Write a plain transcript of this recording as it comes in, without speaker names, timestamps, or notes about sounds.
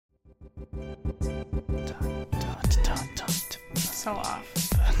So off.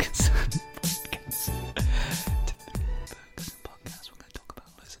 Podcast. We're going to talk about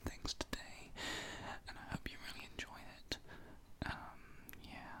loads of things today, and I hope you really enjoy it.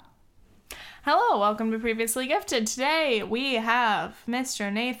 Yeah. Hello, welcome to Previously Gifted. Today we have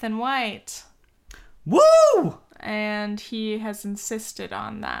Mr. Nathan White. Woo! And he has insisted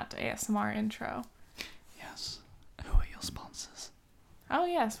on that ASMR intro. Yes. Who are your sponsors? Oh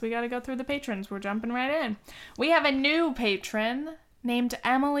yes, we gotta go through the patrons. We're jumping right in. We have a new patron named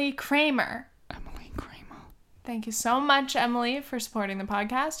Emily Kramer. Emily Kramer. Thank you so much, Emily, for supporting the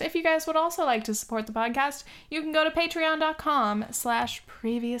podcast. If you guys would also like to support the podcast, you can go to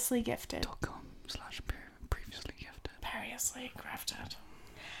patreon.com/previouslygifted. .com/previously gifted. Previously gifted.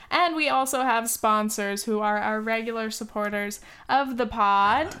 And we also have sponsors who are our regular supporters of the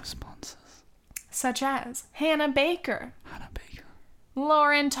pod. Hello, sponsors. Such as Hannah Baker, Hannah Baker.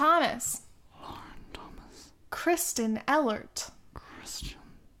 Lauren Thomas, Lauren Thomas. Kristen Ellert, Christian.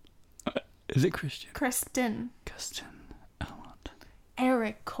 Is it Christian? Kristen, Christian Ellert.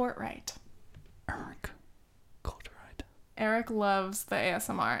 Eric Courtwright. Eric Coulteride. Eric loves the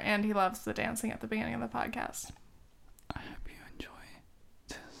ASMR and he loves the dancing at the beginning of the podcast. I hope you enjoy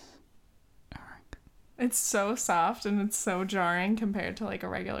this, Eric. It's so soft and it's so jarring compared to like a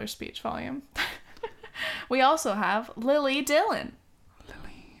regular speech volume. We also have Lily Dillon,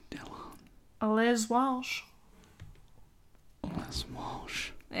 Lily Dillon. Liz Walsh, Les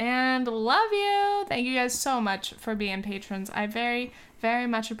Walsh. and love you. Thank you guys so much for being patrons. I very, very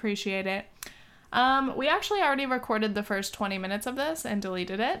much appreciate it. We actually already recorded the first 20 minutes of this and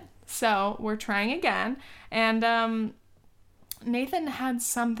deleted it. So we're trying again. And Nathan had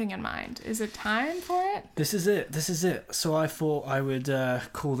something in mind. Is it time for it? This is it. So I thought I would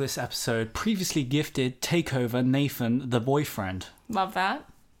call this episode Previously Gifted Takeover Nathan the Boyfriend. Love that.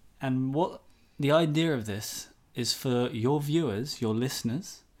 And what the idea of this is for your viewers, your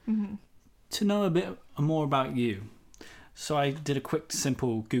listeners, to know a bit more about you. So I did a quick,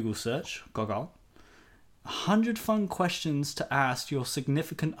 simple Google search, Google. 100 fun questions to ask your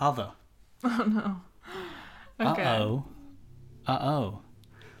significant other. Oh, no. Okay. Uh-oh.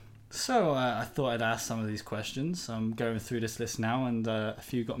 So I thought I'd ask some of these questions. I'm going through this list now, and a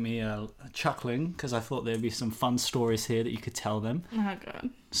few got me chuckling, because I thought there'd be some fun stories here that you could tell them. Oh,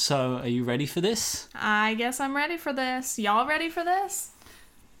 good. So, are you ready for this? I guess I'm ready for this. Y'all ready for this?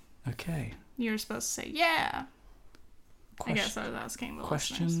 Okay. You're supposed to say, yeah. I guess I was asking the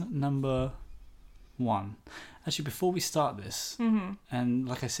Question listeners. number 1. Actually, before we start this, and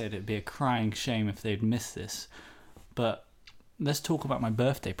like I said, it'd be a crying shame if they'd miss this, but let's talk about my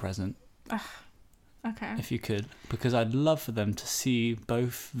birthday present, Okay. if you could, because I'd love for them to see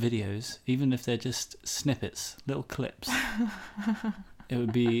both videos, even if they're just snippets, little clips. It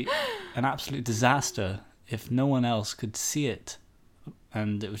would be an absolute disaster if no one else could see it,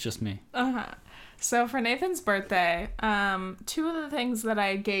 and it was just me. So for Nathan's birthday, 2 of the things that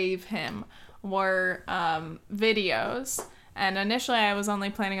I gave him were videos. And initially I was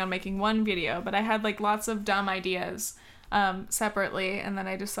only planning on making one video, but I had like lots of dumb ideas separately, and then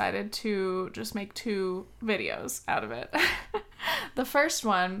I decided to just make 2 videos out of it. The first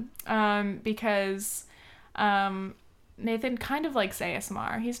one, because Nathan kind of likes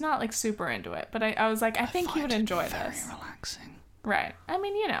ASMR. He's not like super into it, but I was like, I think he would enjoy this. Very relaxing. Right. I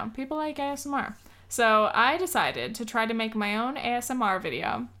mean, you know, people like ASMR. So I decided to try to make my own ASMR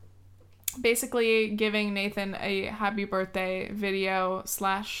video, basically giving Nathan a happy birthday video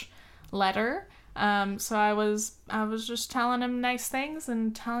 / letter. So I was just telling him nice things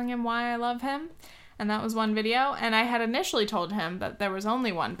and telling him why I love him. And that was one video. And I had initially told him that there was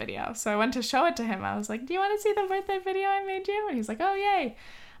only one video. So I went to show it to him. I was like, do you want to see the birthday video I made you? And he's like, oh, yay.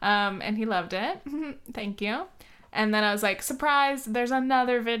 And he loved it. Thank you. And then I was like, surprise, there's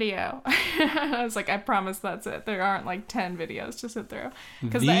another video. I was like, I promise that's it. There aren't like 10 videos to sit through.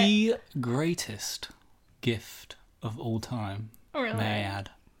 The greatest gift of all time, Really? may I add.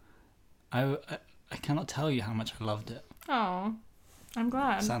 I cannot tell you how much I loved it. Oh, I'm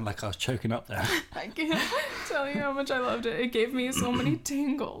glad. Sounded like I was choking up there. I can't tell you how much I loved it. It gave me so many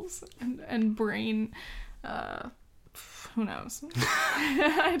tingles and brain, who knows?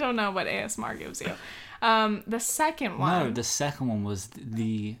 I don't know what ASMR gives you. The second one. No, the second one was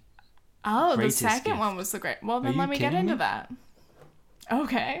the Oh, the greatest second gift. one was the great. Well, then Are let you me get kidding into me? that.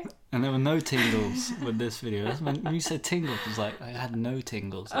 Okay. And there were no tingles with this video. That's when you said tingles, it was like, I had no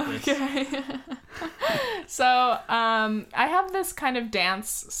tingles at this. Okay. So, I have this kind of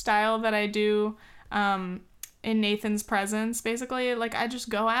dance style that I do in Nathan's presence. Basically, like, I just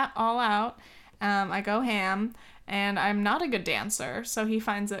go all out. I go ham. and I'm not a good dancer, so he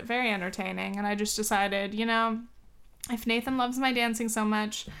finds it very entertaining. And I just decided, if Nathan loves my dancing so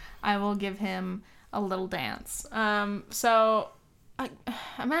much, I will give him a little dance. Imagine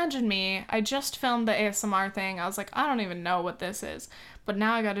me. I just filmed the ASMR thing. I was like, I don't even know what this is, but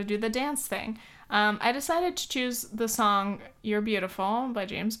now I got to do the dance thing. I decided to choose the song "You're Beautiful" by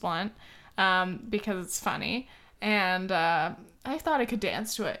James Blunt because it's funny, and I thought I could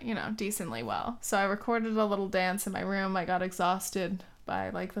dance to it, decently well. So I recorded a little dance in my room. I got exhausted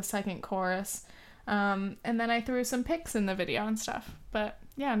by like the second chorus, and then I threw some pics in the video and stuff. But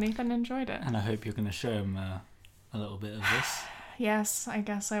yeah, Nathan enjoyed it. And I hope you're going to show him a little bit of this. Yes, I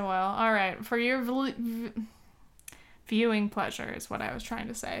guess I will. All right, for your viewing pleasure is what I was trying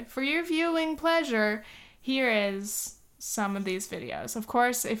to say. For your viewing pleasure, here is some of these videos. Of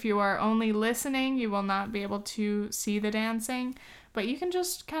course, if you are only listening, you will not be able to see the dancing, but you can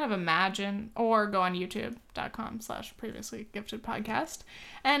just kind of imagine or go on youtube.com/previouslygifted-podcast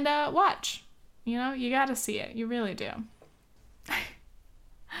and watch. You got to see it. You really do.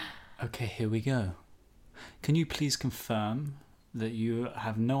 Okay, here we go. Can you please confirm that you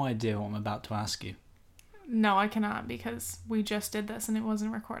have no idea what I'm about to ask you? No, I cannot, because we just did this and it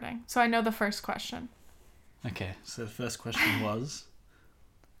wasn't recording. So I know the first question. Okay, so the first question was,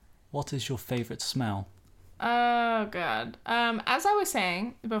 what is your favourite smell? Oh, God. As I was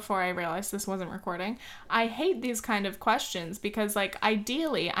saying before I realized this wasn't recording, I hate these kind of questions because,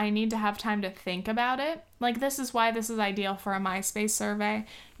 ideally, I need to have time to think about it. This is why this is ideal for a MySpace survey.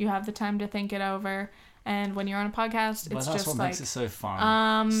 You have the time to think it over. And when you're on a podcast, it's that's just what makes it so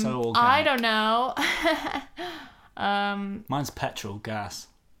fun. So organic. I don't know. Mine's petrol, gas.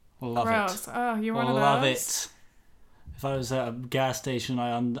 Love gross. it. Oh, you're one of those? Love it. If I was at a gas station,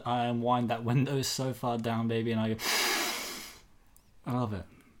 I unwind that window so far down, baby, and I go... I love it.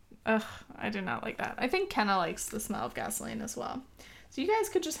 Ugh, I do not like that. I think Kenna likes the smell of gasoline as well. So you guys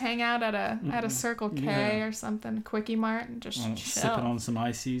could just hang out at a Circle K or something, Quickie Mart, and just chill. Sipping on some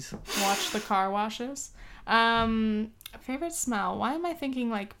ices. Watch the car washes. Favorite smell? Why am I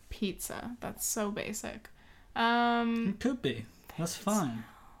thinking pizza? That's so basic. It could be. That's fine.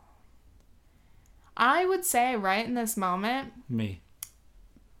 I would say right in this moment, me.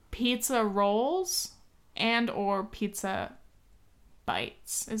 Pizza rolls and or pizza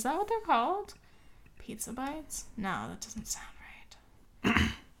bites. Is that what they're called? Pizza bites? No, that doesn't sound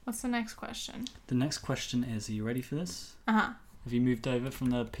right. What's the next question? The next question is, are you ready for this? Uh-huh. Have you moved over from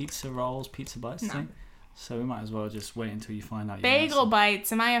the pizza rolls, pizza bites thing? So we might as well just wait until you find out. Bagel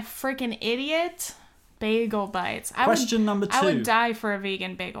bites. Am I a freaking idiot? Bagel bites. Question number 2. I would die for a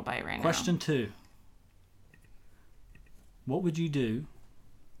vegan bagel bite right now. Question 2. What would you do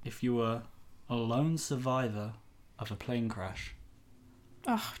if you were a lone survivor of a plane crash?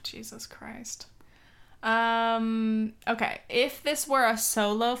 Oh, Jesus Christ. Okay. If this were a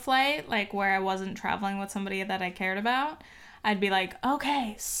solo flight, where I wasn't traveling with somebody that I cared about, I'd be like,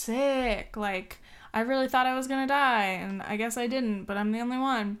 okay, sick. I really thought I was gonna die, and I guess I didn't, but I'm the only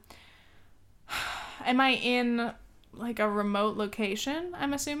one. Am I in a remote location,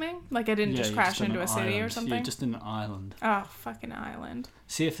 I'm assuming? I didn't just crash into a city or something? You're just in an island. Oh, fucking island.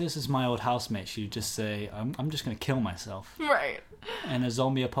 See, if this is my old housemate, she'd just say, I'm just going to kill myself. Right. And a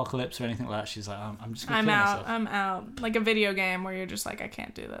zombie apocalypse or anything like that, she's like, I'm just going to kill myself. I'm out. Like a video game where you're just like, I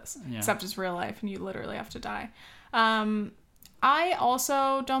can't do this. Yeah. Except it's real life and you literally have to die. I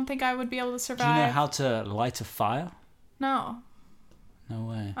also don't think I would be able to survive. Do you know how to light a fire? No. No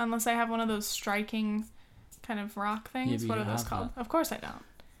way. Unless I have one of those striking kind of rock things. Yeah, what are those called? That. Of course I don't.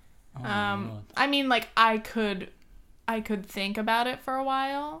 Oh my God. I mean, I could think about it for a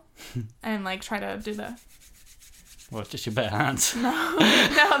while and try to do the... Well, it's just your bare hands. No,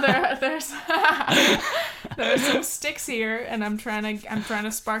 there's there's some sticks here, and I'm trying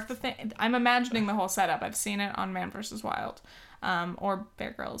to spark the thing. I'm imagining the whole setup. I've seen it on Man vs. Wild, or Bear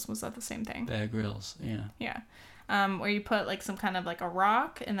Grylls. Was that the same thing? Bear Grylls, yeah. Yeah, where you put some kind of a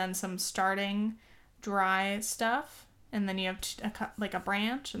rock and then some starting dry stuff, and then you have a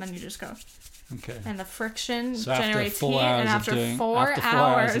branch, and then you just go. Okay. And the friction generates heat, and after 4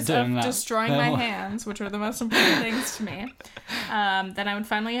 hours of destroying my hands, which are the most important things to me, then I would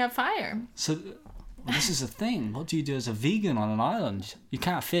finally have fire. So, this is a thing. What do you do as a vegan on an island? You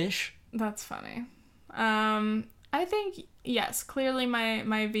can't fish. That's funny. I think, yes, clearly my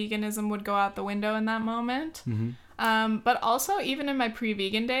veganism would go out the window in that moment. Mm-hmm. But also, even in my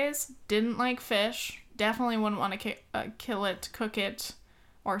pre-vegan days, didn't like fish. Definitely wouldn't want to kill it, cook it,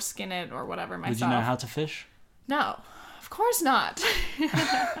 or skin it, or whatever myself. Would you know how to fish? No, of course not.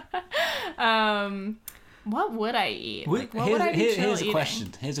 What would I eat? Like, what would I be chill here's a eating?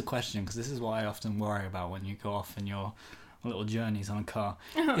 question. Here's a question, because this is what I often worry about when you go off in your little journeys on a car.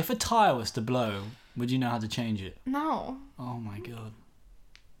 If a tyre was to blow, would you know how to change it? No. Oh my god.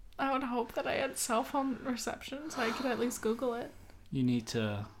 I would hope that I had cell phone reception so I could at least Google it. You need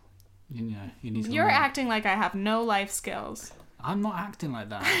to... you need to You're learn. acting like I have no life skills. I'm not acting like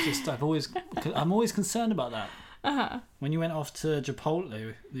that. It's just I'm always concerned about that. Uh-huh. When you went off to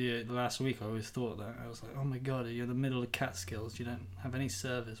Chipotle the last week, I always thought that. I was like, oh my god, you're in the middle of Catskills. You don't have any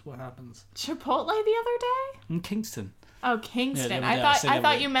service. What happens? Chipotle the other day? In Kingston. Oh, Kingston. Yeah, the I other day I thought said I it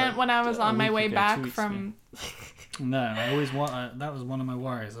thought was you meant when I was a on my week way ago, 2 back weeks from... No, I always want... that was one of my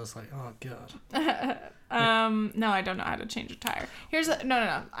worries. I was like, oh god. No, I don't know how to change a tire.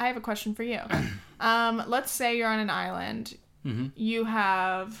 No. I have a question for you. Let's say you're on an island. Mm-hmm. You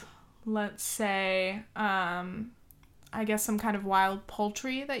have, let's say, I guess some kind of wild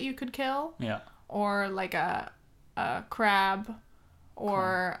poultry that you could kill, Yeah. or like a crab,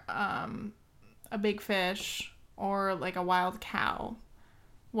 or a big fish, or like a wild cow.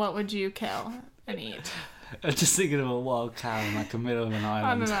 What would you kill and eat? I'm just thinking of a wild cow in like the middle of an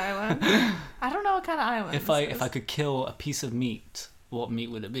island. On an island. I don't know what kind of island. If I could kill a piece of meat, what meat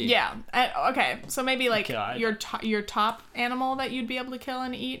would it be? Yeah. Okay. So maybe like Okay, your top animal that you'd be able to kill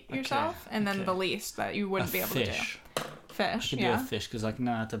and eat yourself, and then okay. the least that you wouldn't be able fish. to do. Fish. I could Yeah. do a fish because I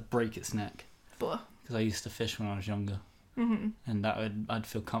know how to break its neck. Blah. Because I used to fish when I was younger. Mm-hmm. And I'd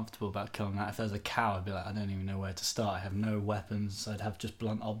feel comfortable about killing that. If there was a cow, I'd be like, I don't even know where to start. I have no weapons. I'd have just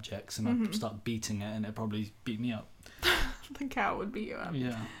blunt objects, and I'd start beating it, and it'd probably beat me up. The cow would beat you up.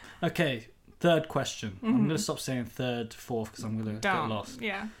 Yeah. Okay. Third question. I'm gonna stop saying third, fourth, because I'm gonna get lost.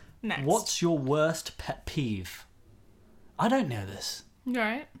 Yeah. Next. What's your worst pet peeve? I don't know this. You all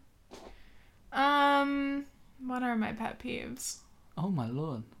right? What are my pet peeves? Oh my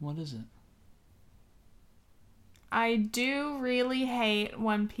lord, what is it? I do really hate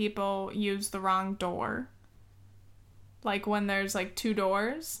when people use the wrong door. Like when there's like two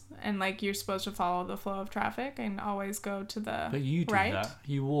doors and like you're supposed to follow the flow of traffic and always go to the But you do right. that.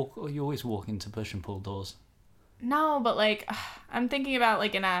 You always walk into push and pull doors. No, but like I'm thinking about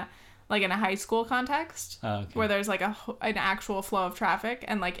like in a high school context Oh, okay. where there's like an actual flow of traffic,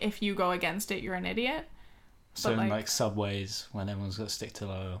 and like if you go against it, you're an idiot. So but, in like- like subways when everyone's got to stick to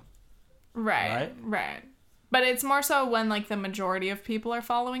low. Right. But it's more so when like the majority of people are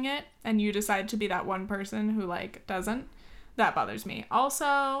following it and you decide to be that one person who like doesn't. That bothers me.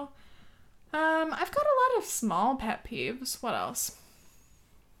 Also, I've got a lot of small pet peeves. What else?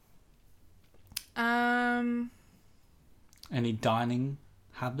 Any dining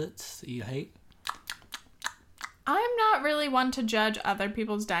habits that you hate? I'm not really one to judge other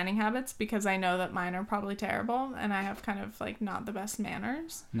people's dining habits because I know that mine are probably terrible and I have kind of like not the best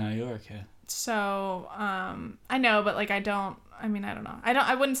manners. No, you're okay. So, I know, but like I don't know.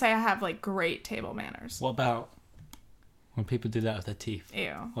 I wouldn't say I have like great table manners. What about when people do that with their teeth?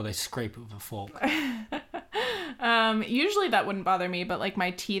 Ew. Or they scrape it with a fork? Usually that wouldn't bother me, but like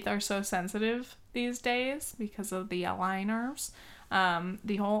my teeth are so sensitive these days because of the aligners,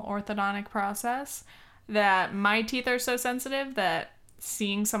 the whole orthodontic process, that my teeth are so sensitive that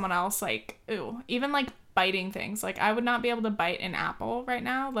seeing someone else like, ooh, even like biting things, like I would not be able to bite an apple right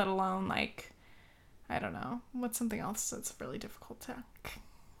now, let alone like, I don't know, what's something else that's really difficult to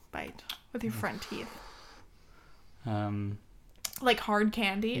bite with your front teeth? Like hard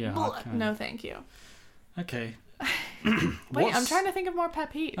candy? Yeah, hard candy. No, thank you. Okay. Wait, I'm trying to think of more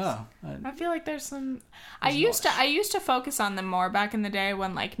pet peeves. Oh. I feel like there's some. I used to focus on them more back in the day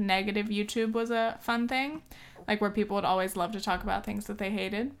when like negative YouTube was a fun thing, like where people would always love to talk about things that they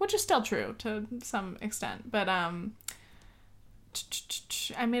hated, which is still true to some extent. But I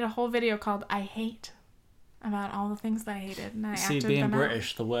made a whole video called "I Hate" about all the things that I hated, and I acted being them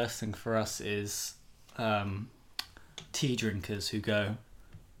British, the worst thing for us is tea drinkers who go.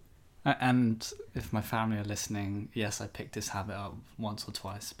 And if my family are listening, yes, I picked this habit up once or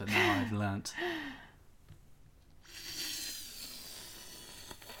twice, but now I've learnt.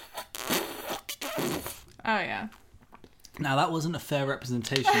 Oh yeah. Now that wasn't a fair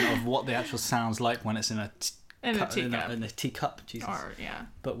representation of what the actual sounds like when it's in a teacup. in a teacup, Jesus. Or yeah.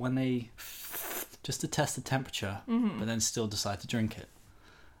 But when they just to test the temperature, but then still decide to drink it,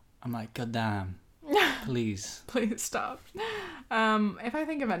 I'm like, God damn. Please. Please stop. If I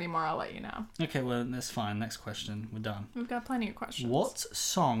think of any more, I'll let you know. Okay, well, that's fine. Next question. We're done. We've got plenty of questions. What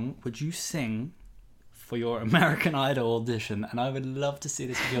song would you sing for your American Idol audition? And I would love to see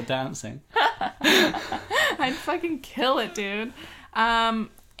this if you're dancing. I'd fucking kill it, dude.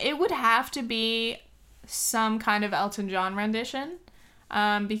 It would have to be some kind of Elton John rendition.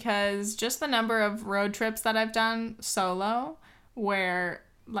 because just the number of road trips that I've done solo where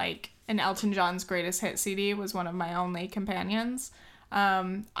like an Elton John's Greatest Hit CD was one of my only companions.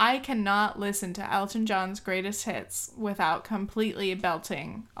 I cannot listen to Elton John's Greatest Hits without completely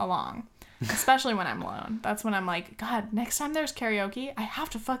belting along, especially when I'm alone. That's when I'm like, God, next time there's karaoke, I have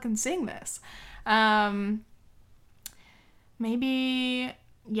to fucking sing this. Maybe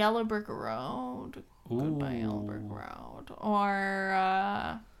Yellow Brick Road. Goodbye Yellow Brick Road. Or,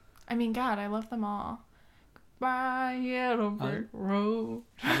 I mean, God, I love them all. By Yellow Brick Road.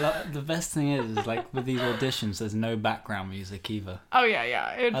 The best thing is, like, with these auditions, there's no background music either. Oh,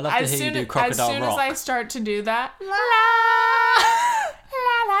 yeah. I love to hear you do Crocodile Rock. As soon as I start to do that, la.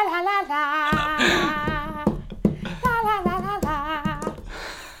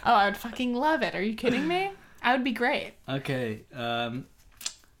 Oh, I would fucking love it. Are you kidding me? I would be great. Okay.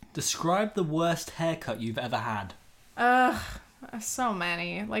 Describe the worst haircut you've ever had. Ugh, so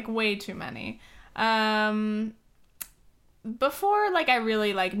many. Like, way too many. Before, like, I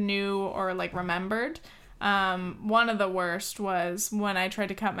really, like, knew or, like, remembered, one of the worst was when I tried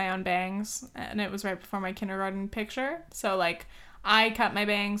to cut my own bangs, and it was right before my kindergarten picture. So, like, I cut my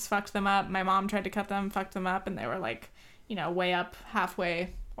bangs, fucked them up. My mom tried to cut them, fucked them up, and they were, like, you know, way up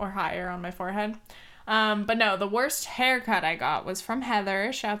halfway or higher on my forehead. But no, the worst haircut I got was from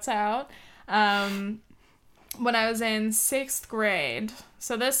Heather, shouts out, when I was in 6th grade.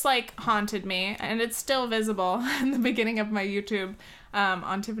 So this, like, haunted me, and it's still visible in the beginning of my YouTube,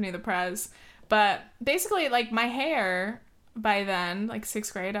 on Tiffany the Prez. But basically, like, my hair by then, like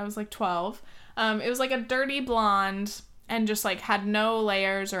 6th grade, I was like 12. It was like a dirty blonde and just, like, had no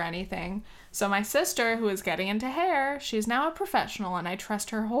layers or anything. So my sister, who is getting into hair, she's now a professional, and I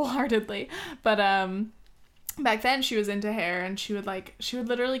trust her wholeheartedly. But back then she was into hair, and she would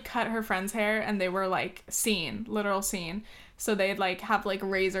literally cut her friend's hair, and they were like literal scene. So they'd like have like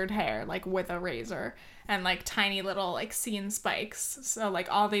razored hair, like with a razor, and like tiny little like scene spikes. So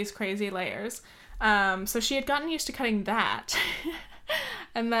like all these crazy layers. So she had gotten used to cutting that.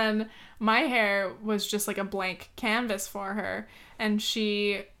 And then my hair was just like a blank canvas for her, and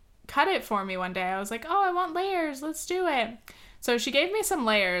she cut it for me one day. I was like, oh, I want layers, let's do it. So she gave me some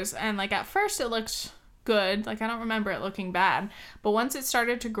layers, and like at first it looked good, like I don't remember it looking bad, but once it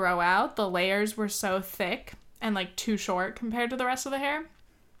started to grow out, the layers were so thick and like too short compared to the rest of the hair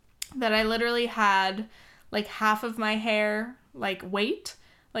that I literally had like half of my hair like weight,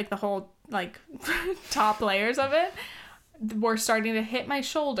 like the whole like top layers of it were starting to hit my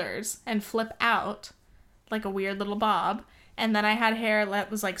shoulders and flip out like a weird little bob. And then I had hair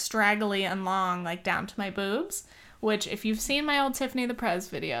that was like straggly and long, like down to my boobs, which if you've seen my old Tiffany the Prez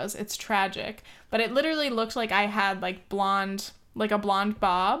videos, it's tragic. But it literally looked like I had like a blonde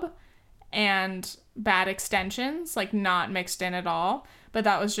bob and bad extensions, like not mixed in at all. But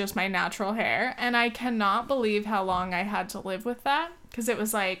that was just my natural hair. And I cannot believe how long I had to live with that. Because it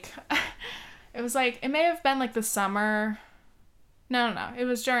was like, it may have been like the summer. No. It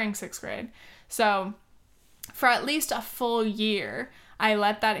was during 6th grade. So for at least a full year, I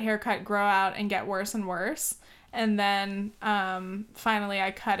let that haircut grow out and get worse and worse. And then finally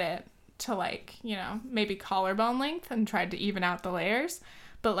I cut it to like, you know, maybe collarbone length and tried to even out the layers.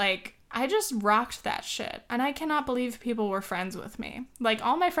 But like, I just rocked that shit. And I cannot believe people were friends with me. Like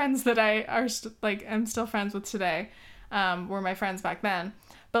all my friends that I are I'm still friends with today were my friends back then.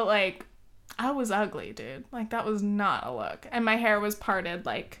 But like, I was ugly, dude. Like that was not a look. And my hair was parted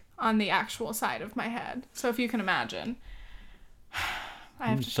like on the actual side of my head. So if you can imagine. I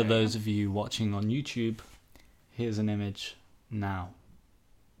have to show For those of you watching on YouTube, here's an image now.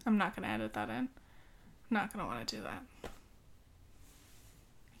 I'm not going to edit that in. I'm not going to want to do that.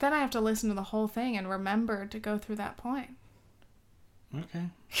 Then I have to listen to the whole thing and remember to go through that point. Okay.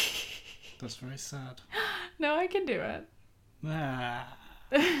 That's very sad. No, I can do it.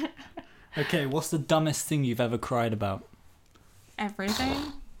 Okay, what's the dumbest thing you've ever cried about? Everything.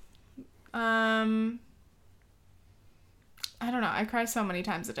 I don't know. I cry so many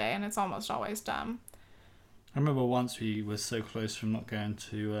times a day, and it's almost always dumb. I remember once we were so close from not going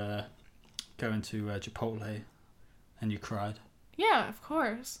to Chipotle, and you cried. Yeah, of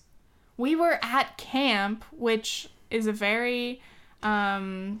course. We were at camp, which is a very, what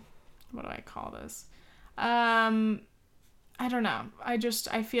do I call this? I don't know.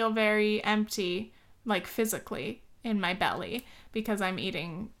 I feel very empty, like physically in my belly because I'm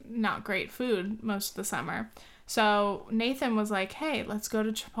eating not great food most of the summer. So Nathan was like, hey, let's go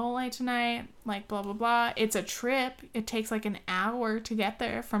to Chipotle tonight, like blah, blah, blah. It's a trip. It takes like an hour to get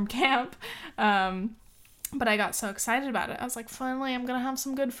there from camp. But I got so excited about it. I was like, finally, I'm going to have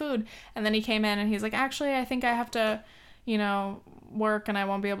some good food. And then he came in and he's like, actually, I think I have to, you know, work and I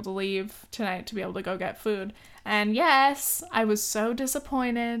won't be able to leave tonight to be able to go get food. And yes, I was so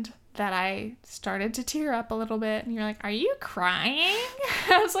disappointed that I started to tear up a little bit. And you're like, are you crying?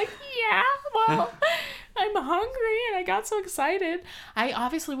 I was like, yeah, well, I'm hungry and I got so excited. I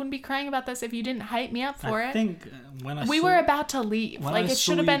obviously wouldn't be crying about this if you didn't hype me up for it. I think when we were about to leave. Like, it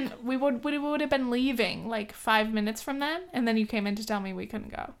should have been, we would have been leaving like 5 minutes from then. And then you came in to tell me we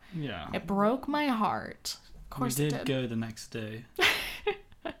couldn't go. Yeah. It broke my heart. Of course we it did did. go the next day.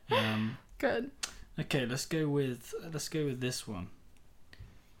 Good. Okay, let's go with this one.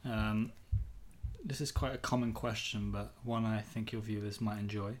 This is quite a common question, but one I think your viewers might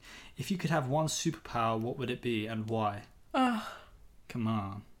enjoy. If you could have one superpower, what would it be and why? Come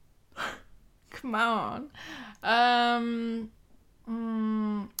on. Come on.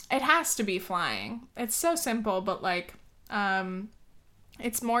 It has to be flying. It's so simple, but like,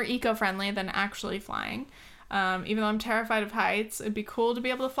 it's more eco-friendly than actually flying. Even though I'm terrified of heights, it'd be cool to be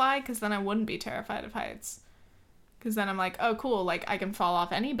able to fly, because then I wouldn't be terrified of heights. Because then I'm like, oh, cool, like, I can fall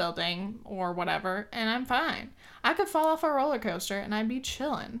off any building or whatever, and I'm fine. I could fall off a roller coaster, and I'd be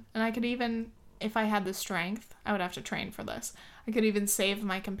chilling. And I could even, if I had the strength, I would have to train for this, I could even save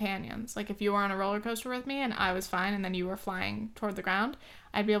my companions. Like, if you were on a roller coaster with me, and I was fine, and then you were flying toward the ground,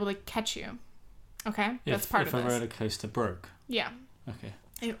 I'd be able to catch you. Okay? That's part of this. If a roller coaster broke? Yeah. Okay.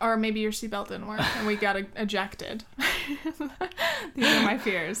 Or maybe your seatbelt didn't work and we got ejected. These are my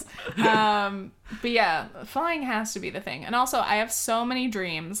fears. But yeah, flying has to be the thing. And also, I have so many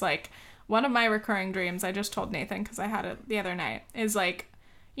dreams. Like, one of my recurring dreams, I just told Nathan because I had it the other night, is like,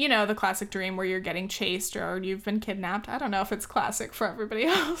 you know, the classic dream where you're getting chased or you've been kidnapped. I don't know if it's classic for everybody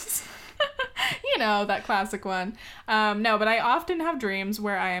else. You know, that classic one. No, but I often have dreams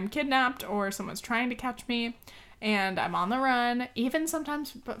where I am kidnapped or someone's trying to catch me. And I'm on the run, even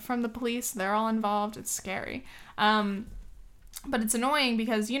sometimes from the police. They're all involved. It's scary. But it's annoying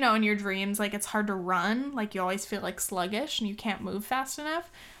because, you know, in your dreams, like, it's hard to run. Like, you always feel, like, sluggish and you can't move fast enough.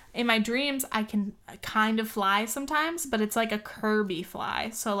 In my dreams, I can kind of fly sometimes, but it's like a Kirby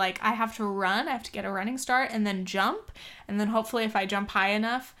fly. So, like, I have to run. I have to get a running start and then jump. And then hopefully if I jump high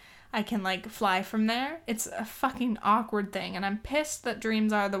enough, I can, like, fly from there. It's a fucking awkward thing. And I'm pissed that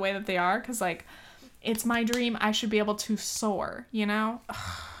dreams are the way that they are because, like, it's my dream. I should be able to soar, you know?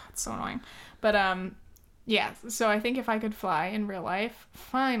 Ugh, it's so annoying. But, yeah. So I think if I could fly in real life,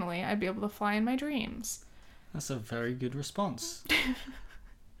 finally, I'd be able to fly in my dreams. That's a very good response.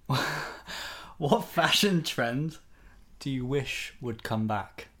 What fashion trend do you wish would come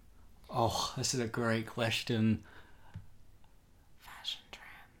back? Oh, this is a great question. Fashion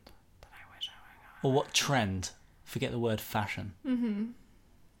trend that I wish I would go. Or what trend? Forget the word fashion. Mm-hmm.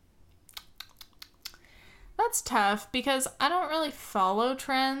 That's tough because I don't really follow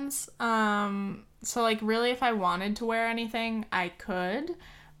trends. So, like, really, if I wanted to wear anything, I could.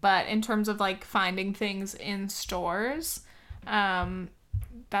 But in terms of, like, finding things in stores,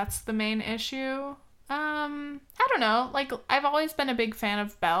 that's the main issue. I don't know. Like, I've always been a big fan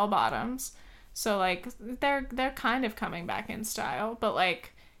of bell bottoms. So, like, they're kind of coming back in style. But,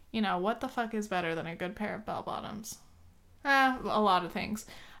 like, you know, what the fuck is better than a good pair of bell bottoms? A lot of things.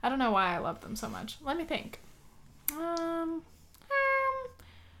 I don't know why I love them so much. Let me think.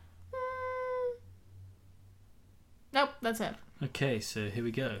 Nope, that's it. Okay, so here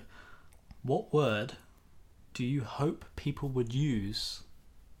we go. What word do you hope people would use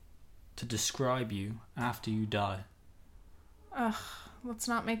to describe you after you die? Ugh, let's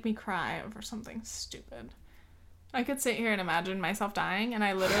not make me cry over something stupid. I could sit here and imagine myself dying, and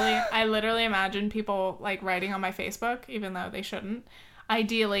I literally imagine people, like, writing on my Facebook, even though they shouldn't.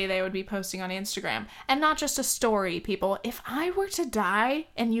 Ideally, they would be posting on Instagram. And not just a story, people. If I were to die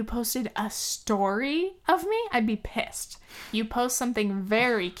and you posted a story of me, I'd be pissed. You post something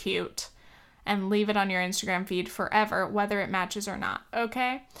very cute and leave it on your Instagram feed forever, whether it matches or not,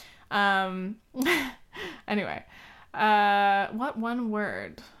 okay? Anyway, what one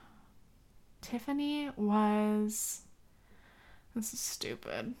word? Tiffany was... This is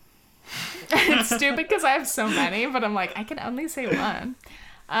stupid. It's stupid because I have so many, but I'm like, I can only say one.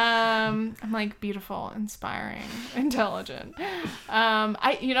 I'm like beautiful, inspiring, intelligent. You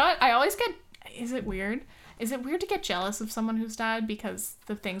know what? I always get, is it weird? Is it weird to get jealous of someone who's died because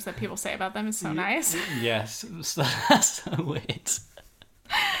the things that people say about them is so nice? Yes, that's so weird.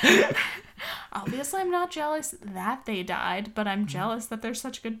 Obviously, I'm not jealous that they died, but I'm jealous that they're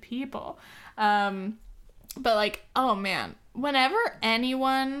such good people. But, like, oh man, whenever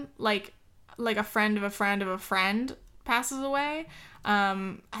anyone, like a friend of a friend of a friend passes away,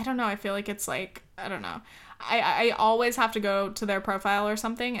 I don't know, I feel like it's like, I don't know. I always have to go to their profile or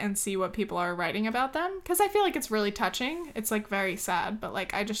something and see what people are writing about them, because I feel like it's really touching. It's like very sad, but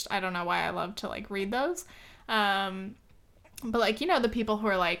like I don't know why I love to like read those. But like, you know, the people who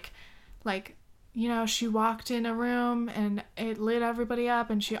are like, you know, she walked in a room and it lit everybody up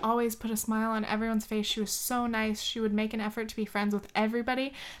and she always put a smile on everyone's face. She was so nice. She would make an effort to be friends with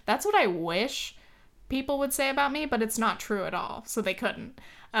everybody. That's what I wish people would say about me, but it's not true at all. So they couldn't.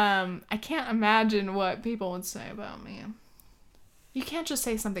 I can't imagine what people would say about me. You can't just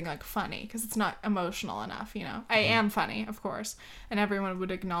say something like funny because it's not emotional enough, you know. I am funny, of course, and everyone would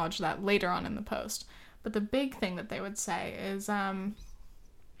acknowledge that later on in the post. But the big thing that they would say is,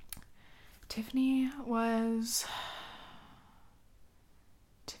 Tiffany was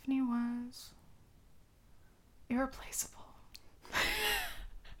irreplaceable.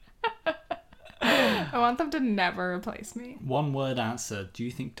 I want them to never replace me. One word answer. Do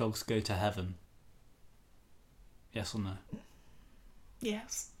you think dogs go to heaven? Yes or no?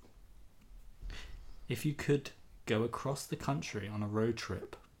 Yes. If you could go across the country on a road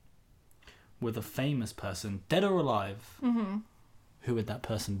trip with a famous person, dead or alive, who would that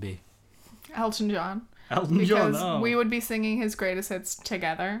person be? Elton John. Elton John, Because we would be singing his greatest hits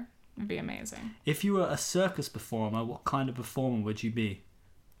together. It'd be amazing. If you were a circus performer, what kind of performer would you be?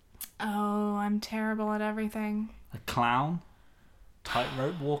 Oh, I'm terrible at everything. A clown?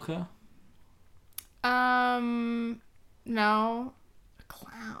 Tightrope walker? No. A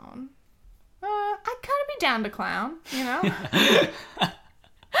clown. I'd kind of be down to clown, you know?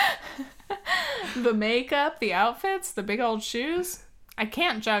 The makeup, the outfits, the big old shoes. I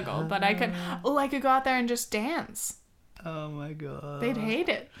can't juggle, but I could go out there and just dance. Oh my god. They'd hate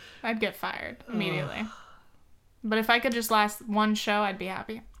it. I'd get fired immediately. But if I could just last one show, I'd be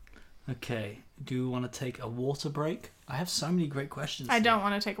happy. Okay. Do you want to take a water break? I have so many great questions. I don't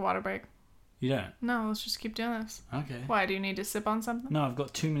want to take a water break. You don't? No, let's just keep doing this. Okay. Why, do you need to sip on something? No, I've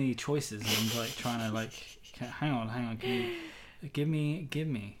got too many choices. And I'm like trying to like... Hang on. Can you... Give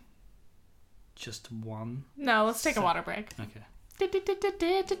me... Just one? No, let's take a water break. Okay. Here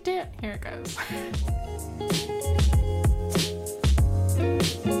it goes.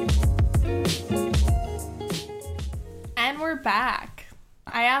 And we're back.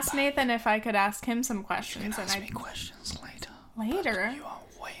 I asked Nathan if I could ask him some questions. Ask me questions later. Later? You are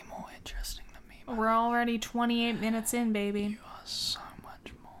way more interesting than me. We're already 28 minutes in, baby. You are so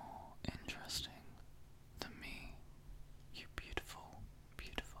much more interesting than me. You beautiful,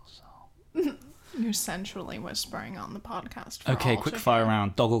 beautiful soul. You're sensually whispering on the podcast. Okay, quick fire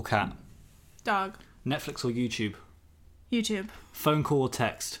round. Dog or cat? Dog. Netflix or YouTube? YouTube. Phone call or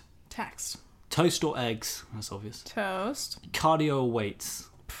text? Text. Toast or eggs? That's obvious. Toast. Cardio or weights?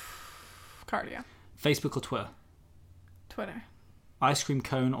 Cardio. Facebook or Twitter? Twitter. Ice cream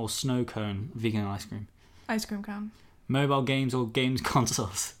cone or snow cone? Vegan ice cream. Ice cream cone. Mobile games or games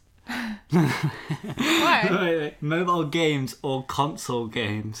consoles? Why? Wait. Mobile games or console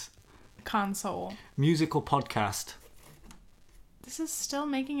games? Console. Music or podcast? This is still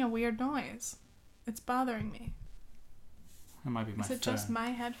making a weird noise. It's bothering me. It might be my phone. Is it just my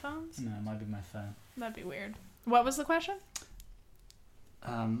headphones? No, it might be my phone. That'd be weird. What was the question?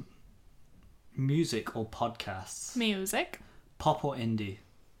 Music or podcasts? Music. Pop or indie?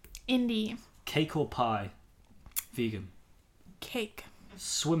 Indie. Cake or pie? Vegan. Cake.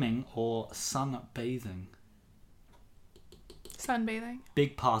 Swimming or sunbathing? Sunbathing.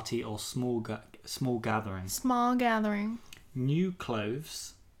 Big party or small gathering? Small gathering. New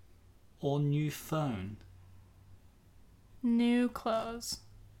clothes or new phone? New clothes.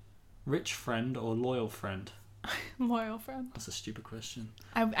 Rich friend or loyal friend? Loyal friend. That's a stupid question.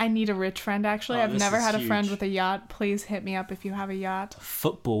 I need a rich friend, actually. Oh, I've this never is had a friend huge. with a yacht. Please hit me up if you have a yacht.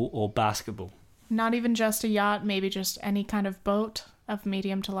 Football or basketball? Not even just a yacht, maybe just any kind of boat of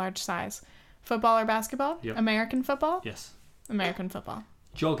medium to large size. Football or basketball? Yep. American football? Yes. American football.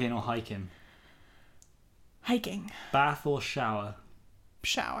 Jogging or hiking? Hiking. Bath or shower?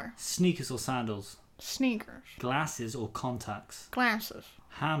 Shower. Sneakers or sandals? Sneakers. Glasses or contacts? Glasses.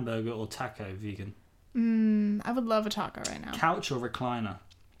 Hamburger or taco? Vegan. I would love a taco right now. Couch or recliner?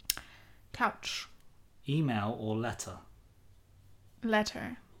 Couch. Email or letter?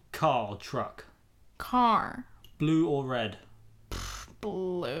 Letter. Car or truck? Car. Blue or red?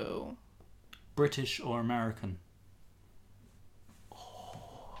 Blue. British or American?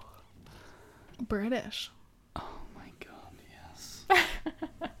 British. Oh my god, yes.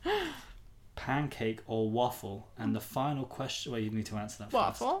 Pancake or waffle? And the final question... Well, you need to answer that first.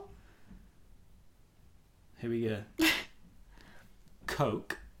 Waffle. Here we go.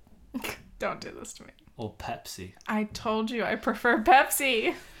 Coke Don't do this to me. or Pepsi? I told you I prefer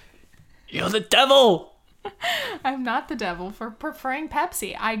Pepsi. You're the devil! I'm not the devil for preferring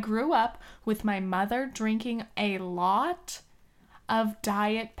Pepsi. I grew up with my mother drinking a lot of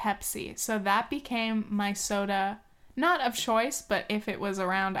Diet Pepsi. So that became my soda, not of choice, but if it was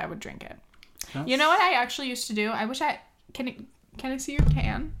around, I would drink it. You know what I actually used to do? I wish I... Can I see your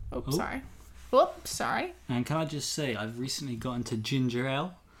can? Oops, sorry. Oops, sorry. And can I just say, I've recently got into ginger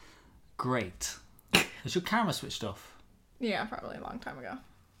ale. Great. Is your camera switched off? Yeah, probably a long time ago.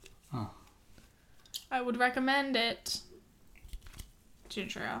 Oh. I would recommend it.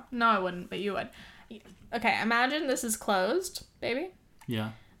 Ginger ale. No, I wouldn't, but you would. Okay, imagine this is closed, baby. Yeah.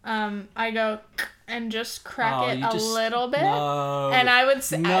 I go and just crack it a little bit. No. And I would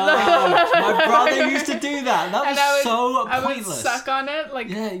say... No. My brother used to do that. That was so pointless. I would suck on it. Like...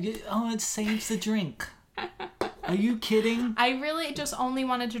 Yeah. It saves the drink. Are you kidding? I really just only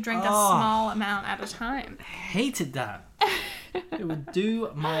wanted to drink a small amount at a time. Hated that. It would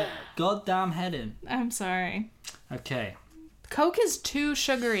do my goddamn head in. I'm sorry. Okay. Coke is too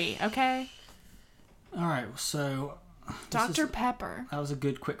sugary, okay? Alright, so... Dr. Pepper. That was a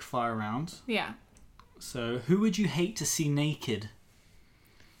good quick fire round. Yeah. So, who would you hate to see naked?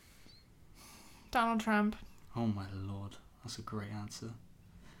 Donald Trump. Oh my lord. That's a great answer.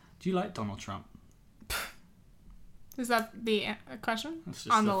 Do you like Donald Trump? Is that the question? It's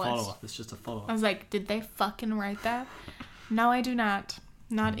just on a the follow-up. list. It's just a follow-up. I was like, did they fucking write that? No, I do not.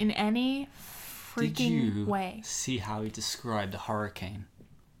 Not in any freaking Did you way. see how he described the hurricane?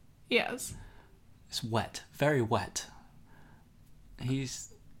 Yes. It's wet. Very wet.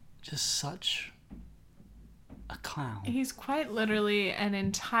 He's just such a clown. He's quite literally an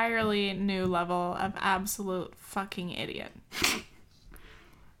entirely new level of absolute fucking idiot.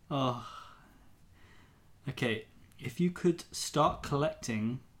 Oh. Okay, if you could start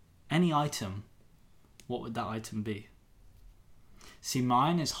collecting any item, what would that item be? See,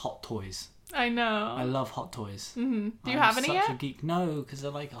 mine is Hot Toys. I know. I love Hot Toys. Mm-hmm. Do you have any yet? I'm such a geek. No, because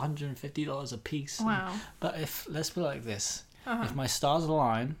they're like $150 a piece. Wow. But let's put it like this. Uh-huh. If my stars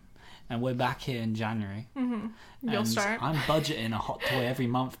align and we're back here in January, You'll start. I'm budgeting a hot toy every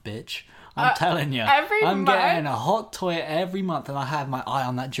month, bitch. I'm telling you. I'm getting a hot toy every month, and I have my eye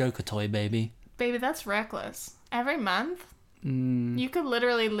on that Joker toy, baby. Baby, that's reckless. Every month? You could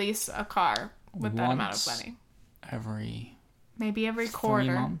literally lease a car with that amount of money. Maybe every quarter.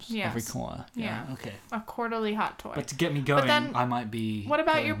 3 months? Yes. Every quarter. Yeah. Okay. A quarterly hot toy. But to get me going, then, I might be... What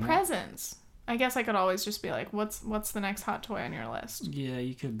about your presents? I guess I could always just be like, what's the next hot toy on your list? Yeah,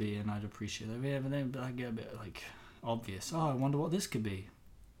 you could be, and I'd appreciate that. Yeah, but then I get a bit, like, obvious. Oh, I wonder what this could be.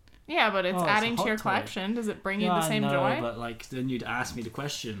 Yeah, but it's adding to your toy. Collection. Does it bring you the same joy? But, like, then you'd ask me the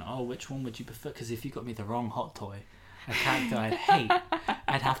question, which one would you prefer? Because if you got me the wrong hot toy, a character I'd hate,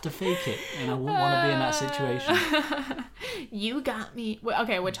 I'd have to fake it, and I wouldn't want to be in that situation. You got me.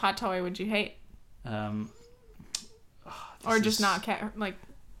 Okay, which hot toy would you hate? Or just not care? Like...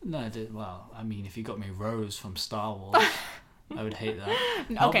 No, well, I mean, if you got me Rose from Star Wars, I would hate that.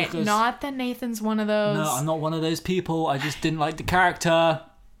 Okay, not that Nathan's one of those. No, I'm not one of those people. I just didn't like the character.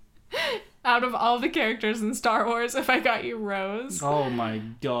 Out of all the characters in Star Wars, if I got you Rose. Oh my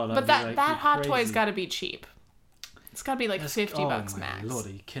god. But that hot toy's got to be cheap. It's got to be like $50 max. Lord, are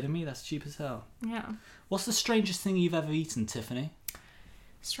you kidding me? That's cheap as hell. Yeah. What's the strangest thing you've ever eaten, Tiffany?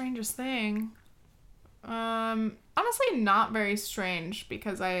 Strangest thing? Honestly, not very strange,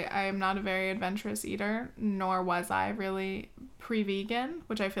 because I am not a very adventurous eater, nor was I really pre-vegan,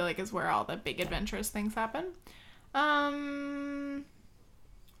 which I feel like is where all the big adventurous things happen.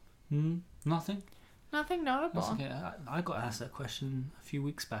 Nothing? Nothing notable. That's okay. I got asked that question a few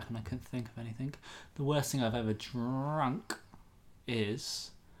weeks back and I couldn't think of anything. The worst thing I've ever drunk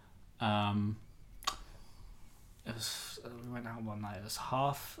is, we went out one night. It was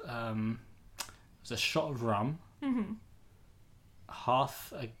half, it was a shot of rum,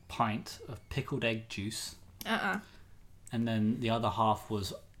 half a pint of pickled egg juice, and then the other half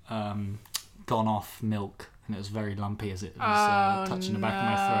was gone off milk, and it was very lumpy as it was touching the back of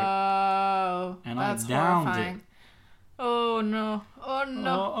my throat. And that's I downed horrifying. it. Oh no! Oh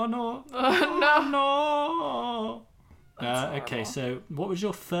no! Oh no! Oh no! Okay, so what was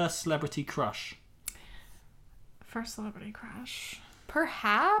your first celebrity crush? First celebrity crush?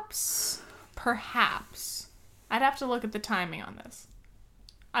 Perhaps. I'd have to look at the timing on this.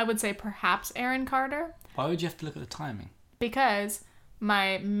 I would say perhaps Aaron Carter. Why would you have to look at the timing? Because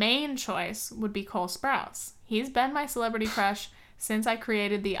my main choice would be Cole Sprouse. He's been my celebrity crush since I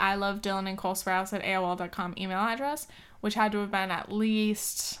created the I love Dylan and Cole Sprouse at AOL.com email address, which had to have been at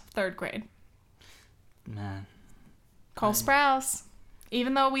least 3rd grade. Man. Cole Sprouse.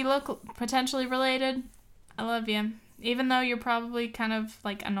 Even though we look potentially related, I love you. Even though you're probably kind of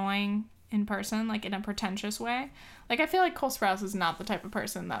like annoying in person, like in a pretentious way. Like, I feel like Cole Sprouse is not the type of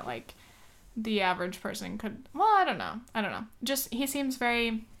person that, like, the average person could, well, I don't know. Just, he seems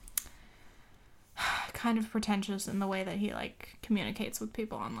very kind of pretentious in the way that he, like, communicates with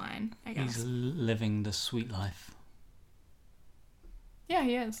people online, I guess. He's living the sweet life. Yeah,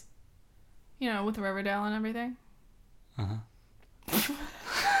 he is. You know, with Riverdale and everything. Uh-huh.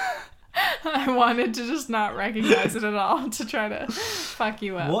 I wanted to just not recognize it at all to try to fuck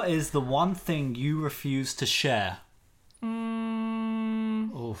you up. What is the one thing you refuse to share?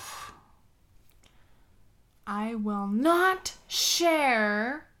 Oof. I will not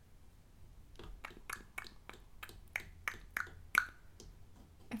share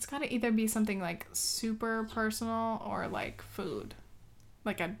it's gotta either be something like super personal or like food.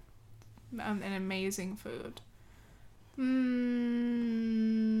 Like an amazing food.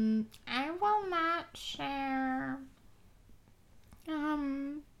 I will not share.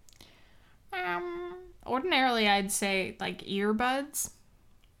 Ordinarily I'd say like earbuds.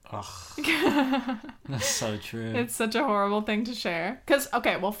 Ugh. That's so true. It's such a horrible thing to share. Because,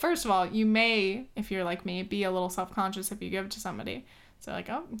 okay, well, first of all, you may, if you're like me, be a little self-conscious if you give it to somebody. So, like,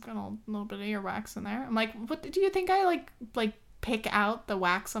 oh, I've got a little bit of earwax in there. I'm like, what do you think I, like pick out the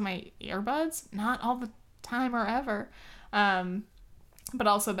wax on my earbuds? Not all the time or ever. But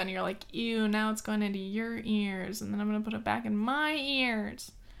also then you're like, ew, now it's going into your ears. And then I'm going to put it back in my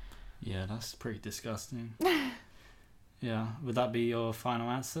ears. Yeah, that's pretty disgusting. Yeah, would that be your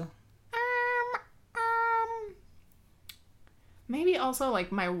final answer? Maybe also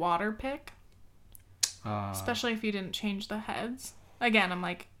like my water pick, Especially especially if you didn't change the heads. Again, I'm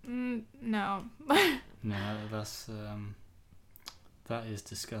like, no. No, that is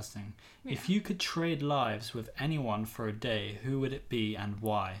disgusting. Yeah. If you could trade lives with anyone for a day, who would it be and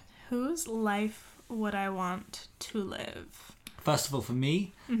why? Whose life would I want to live? First of all, for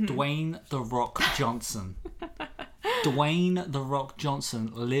me, Dwayne "The Rock" Johnson. Dwayne "The Rock"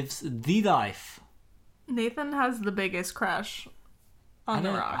 Johnson lives the life. Nathan has the biggest crush on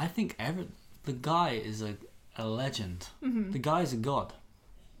The Rock. I think the guy is a legend. The guy is a god.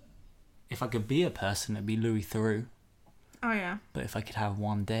 If I could be a person, it'd be Louis Theroux. Oh, yeah. But if I could have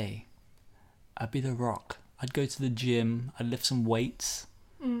one day, I'd be The Rock. I'd go to the gym. I'd lift some weights.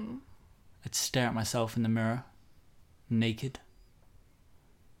 I'd stare at myself in the mirror, naked.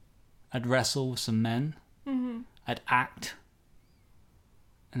 I'd wrestle with some men. I'd act.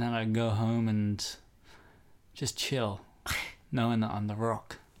 And then I'd go home and just chill, knowing that I'm The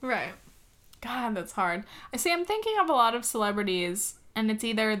Rock. Right. God, that's hard. I'm thinking of a lot of celebrities, and it's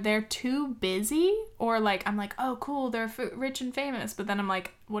either they're too busy, or like, I'm like, oh, cool, they're rich and famous. But then I'm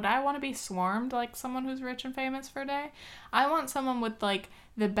like, would I want to be swarmed like someone who's rich and famous for a day? I want someone with like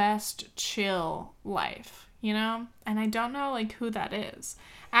the best chill life, you know? And I don't know like who that is.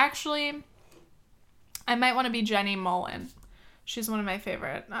 Actually, I might want to be Jenny Mullen. She's one of my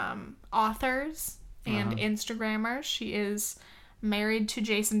favorite authors and Instagrammers. She is married to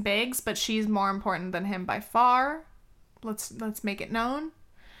Jason Biggs, but she's more important than him by far. Let's make it known.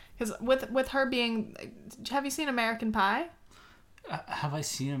 Because with her being... Have you seen American Pie? Have I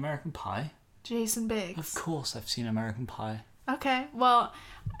seen American Pie? Jason Biggs. Of course I've seen American Pie. Okay, well,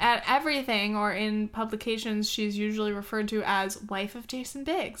 at everything or in publications, she's usually referred to as wife of Jason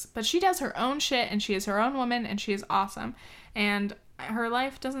Biggs. But she does her own shit, and she is her own woman, and she is awesome. And her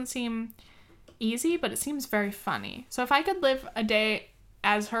life doesn't seem easy, but it seems very funny. So if I could live a day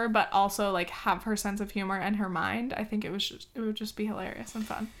as her, but also like have her sense of humor and her mind, I think it would just be hilarious and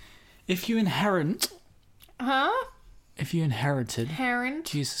fun. If you inherit... Huh? If you inherited... Parent?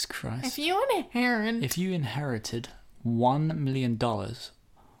 Jesus Christ. If you inherited $1 million, what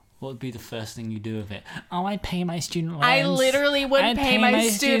would be the first thing you do with it? Oh, I'd pay my student loans. I literally would pay my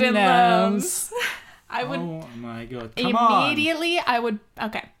student loans. I would... Oh my God, come on. Immediately, I would...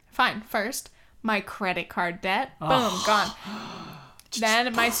 Okay, fine. First, my credit card debt. Boom, gone.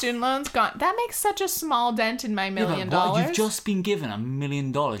 Then my student loans gone. That makes such a small dent in my $1 million. You've just been given $1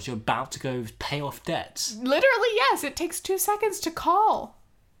 million. You're about to go pay off debts. Literally, yes. It takes 2 seconds to call.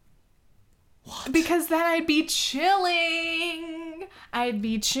 What? Because then I'd be chilling.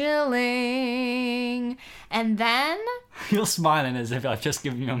 And then... You're smiling as if I've just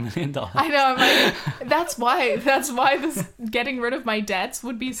given you $1 million. I know. I'm like, that's why this getting rid of my debts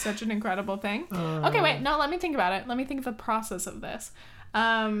would be such an incredible thing. Okay, wait. No, let me think about it. Let me think of the process of this.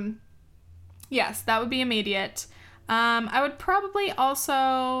 Yes, that would be immediate. I would probably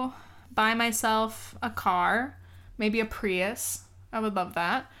also buy myself a car. Maybe a Prius. I would love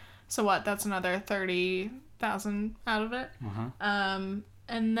that. So what? That's another $30,000 out of it. And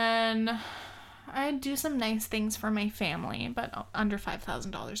then I'd do some nice things for my family, but under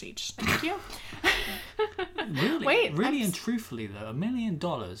 $5,000 each. Thank you. Really? Wait, really and truthfully though, $1 million,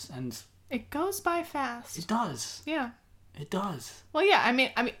 and it goes by fast. it does. Yeah. It does. Well, yeah. I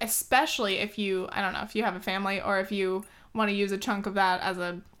mean, especially if you, I don't know, if you have a family or if you want to use a chunk of that as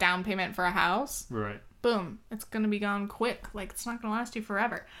a down payment for a house. Right. Boom, it's going to be gone quick. Like, it's not going to last you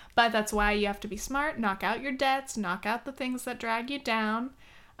forever. But that's why you have to be smart, knock out your debts, knock out the things that drag you down.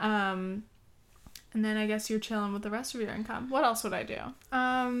 And then I guess you're chilling with the rest of your income. What else would I do?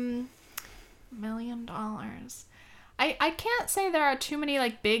 $1 million. I can't say there are too many,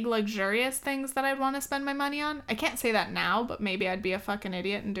 like, big, luxurious things that I'd want to spend my money on. I can't say that now, but maybe I'd be a fucking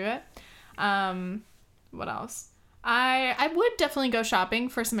idiot and do it. What else? I would definitely go shopping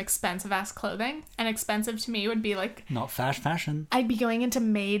for some expensive-ass clothing. And expensive to me would be, like... Not fashion. I'd be going into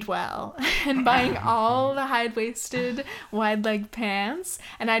Madewell and buying all the high-waisted, wide-leg pants.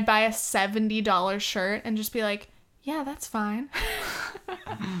 And I'd buy a $70 shirt and just be like, yeah, that's fine.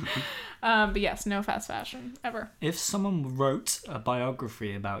 But yes, no fast fashion, ever. If someone wrote a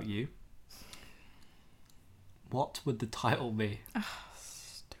biography about you, what would the title be? Oh,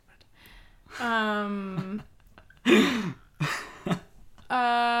 stupid.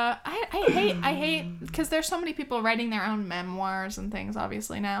 I hate because there's so many people writing their own memoirs and things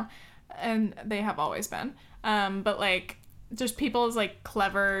obviously now, and they have always been, but like just people's like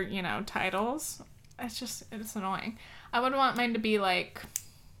clever, you know, titles. It's annoying. I would want mine to be like,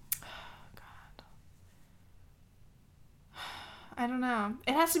 oh God, I don't know,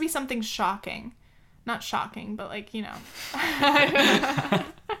 it has to be something shocking, not shocking, but like, you know.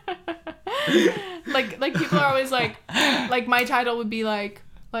 Like people are always like my title would be like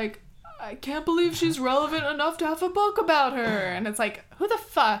I can't believe she's relevant enough to have a book about her, and it's like, who the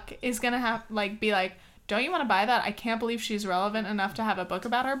fuck is gonna have like be like, don't you want to buy that? I can't believe she's relevant enough to have a book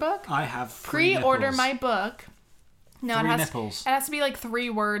about her book. I have pre-order my book. No, it has to be like 3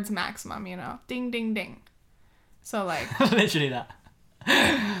 words maximum, you know. Ding ding ding. So like literally that.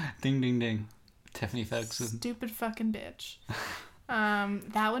 Ding ding ding. Tiffany Ferguson. Stupid fucking bitch.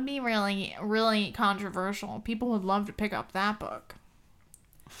 That would be really, really controversial. People would love to pick up that book.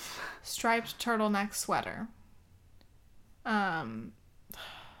 Striped turtleneck sweater.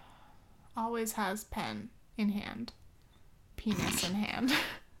 Always has pen in hand. Penis in hand.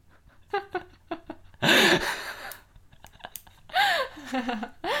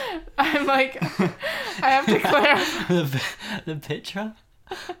 I'm like, I have to clarify. The picture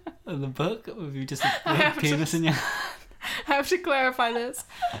of the book with you just a penis in your hand. I have to clarify this.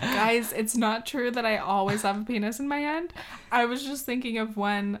 Guys, it's not true that I always have a penis in my hand. I was just thinking of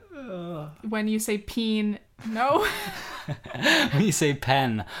when you say peen. No. When you say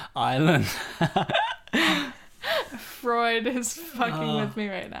pen island. Freud is fucking with me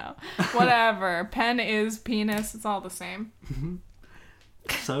right now. Whatever. Pen is penis. It's all the same.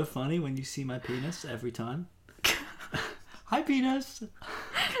 So funny when you see my penis every time. Hi, penis.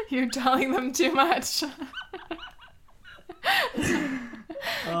 You're telling them too much.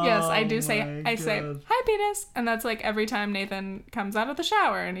 Yes, I do say, I say, hi penis, and that's like every time Nathan comes out of the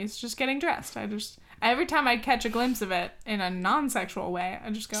shower and he's just getting dressed. Every time I catch a glimpse of it in a non-sexual way, I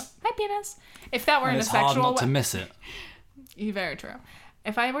just go, hi penis. If that were in a sexual way, it's hard not to miss it. Very true.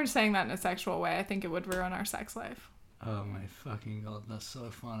 If I were saying that in a sexual way, I think it would ruin our sex life. Oh my fucking God, that's so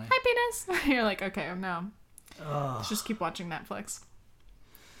funny. Hi penis. You're like, okay, no. Let's just keep watching Netflix.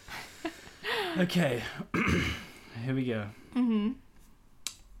 Okay. Here we go. Mm-hmm.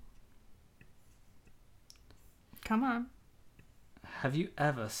 Come on. Have you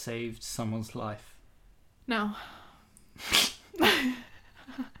ever saved someone's life? No.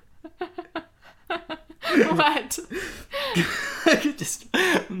 What? I could just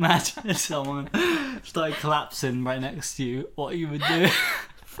imagine if someone started collapsing right next to you, what you would do.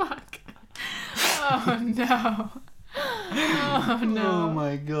 Fuck. Oh no. Oh no. Oh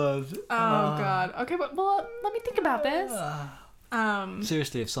my God. Oh God. Okay, but well, let me think about this.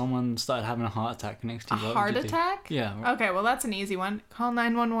 Seriously, if someone started having a heart attack next to you, a heart attack? Yeah. Okay, well that's an easy one. Call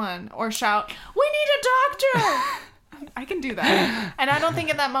 911 or shout, "We need a doctor!" I can do that. And I don't think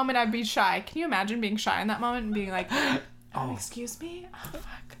at that moment I'd be shy. Can you imagine being shy in that moment and being like, excuse me? Oh,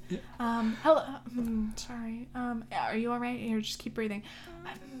 fuck. Hello. Sorry. Are you all right? Here, just keep breathing.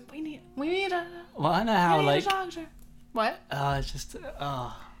 We need a... Well, I know how, like... a doctor. What? Just...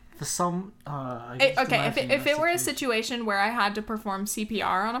 for some... okay, if it were a situation where I had to perform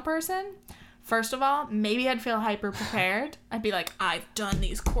CPR on a person... First of all, maybe I'd feel hyper prepared. I'd be like, I've done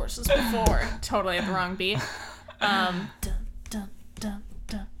these courses before. Totally at the wrong beat. Dun, dun, dun,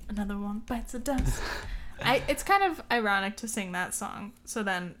 dun. Another one bites the dust. It's kind of ironic to sing that song. So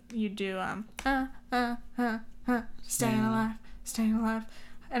then you do staying alive,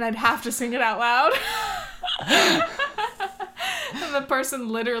 and I'd have to sing it out loud. And the person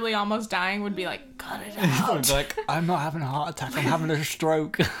literally almost dying would be like, cut it out. Like, I'm not having a heart attack, I'm having a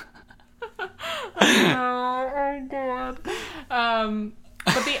stroke. Oh god.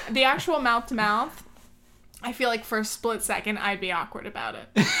 But the actual mouth to mouth, I feel like for a split second I'd be awkward about it.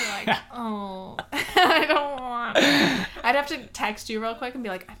 I'd be like, oh, I don't want. I'd have to text you real quick and be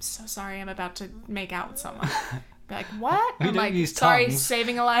like, I'm so sorry, I'm about to make out with someone. Be like, what? We I'm don't like, use sorry, tongues.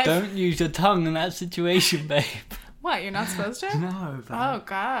 saving a life. Don't use your tongue in that situation, babe. What? You're not supposed to? No, babe. Oh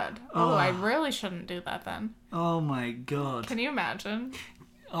god. Oh, I really shouldn't do that then. Oh my god. Can you imagine?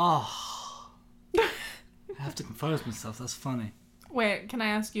 Oh. I have to compose myself, that's funny. Wait, can I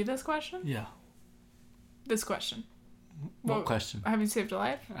ask you this question? Yeah. This question. What question? Have you saved a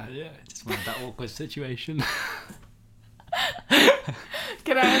life? Yeah, I just wanted that awkward situation.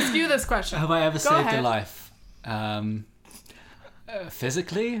 Can I ask you this question? Have I ever saved ahead. a life?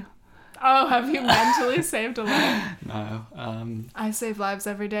 Physically? Oh, have you mentally saved a life? No. I save lives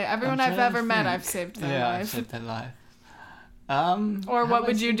every day. Everyone I'm I've trying to ever met, think. I've saved their Yeah, I've life. saved their life. Or have what I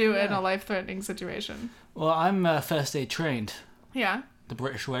would you saved- do yeah. in a life-threatening situation? Well, I'm first aid trained. Yeah. The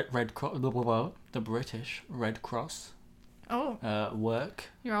British Red Cross. The British Red Cross. Oh, Work.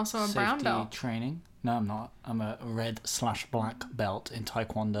 you're also a brown Safety belt. training. No, I'm not. I'm a red/black belt in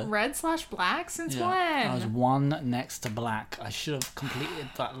Taekwondo. Red/black? Since Yeah, I was when? one next to black. I should have completed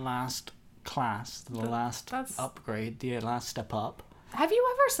that last class, the last that's- upgrade, the last step up. Have you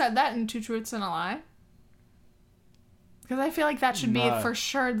ever said that in Two Truths and a Lie? Because I feel like that should be No. for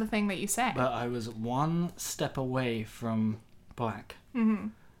sure the thing that you say. But I was one step away from black.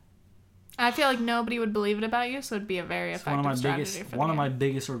 I feel like nobody would believe it about you, so it'd be a very It's effective strategy for the one of game my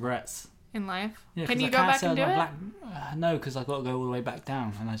biggest regrets. in life. Yeah, Can 'cause you I go can't back say and do I'm it? black. No, because I've got to go all the way back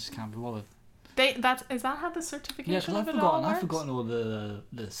down, and I just can't be bothered. Is that how the Yeah, certification because of it all works? I've forgotten all the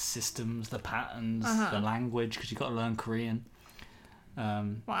systems, the patterns, the language, because you've got to learn Korean.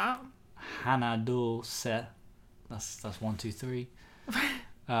 Wow. Hanado se. That's 1, 2, 3.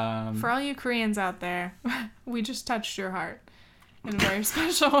 For all you Koreans out there, we just touched your heart in a very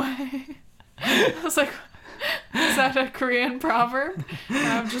special way. I was like, is that a Korean proverb?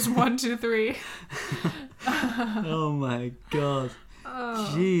 Just 1, 2, 3. Oh my god.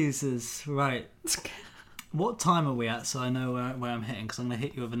 Oh. Jesus. Right. What time are we at so I know where I'm hitting? Because I'm going to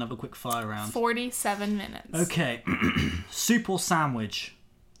hit you with another quick fire round. 47 minutes. Okay. Soup or sandwich?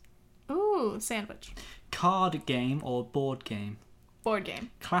 Ooh, sandwich. Card game or board game? Board game.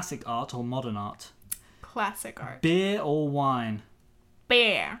 Classic art or modern art? Classic art. Beer or wine?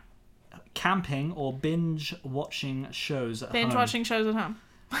 Bear. Camping or binge watching shows at home? Binge watching shows at home.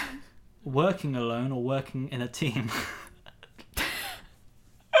 Working alone or working in a team?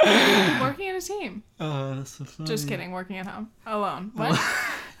 Working in a team. Oh, that's so funny. Just kidding. Working at home. Alone. What?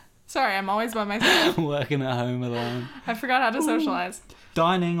 Sorry, I'm always by myself. Working at home alone. I forgot how to socialize.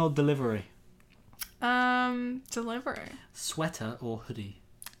 Dining or delivery? Delivery. Sweater or hoodie?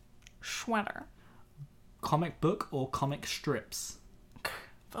 Sweater. Comic book or comic strips?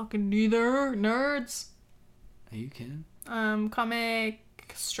 Fucking neither. Nerds. Are you kidding? Comic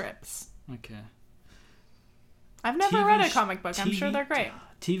strips. Okay. I've never TV read a comic book. I'm TV sure they're great.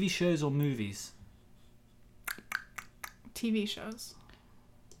 TV shows or movies? TV shows.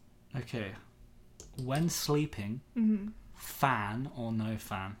 Okay. When sleeping, fan or no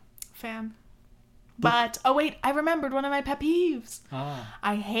fan? Fan. But, oh wait, I remembered one of my pet peeves. Ah.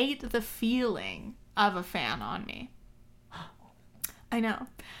 I hate the feeling of a fan on me. I know.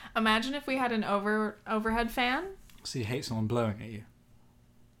 Imagine if we had an overhead fan. So you hate someone blowing at you?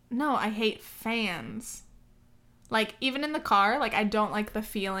 No, I hate fans. Like, even in the car, like, I don't like the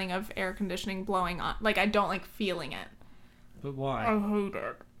feeling of air conditioning blowing on. Like, I don't like feeling it. But why? I hate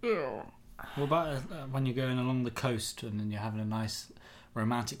it. Ew. What about when you're going along the coast and then you're having a nice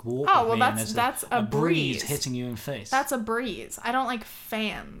romantic walk? Oh, with well, me and that's there's a breeze. hitting you in the face. That's a breeze. I don't like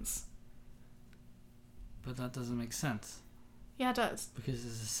fans. But that doesn't make sense Yeah, it does. because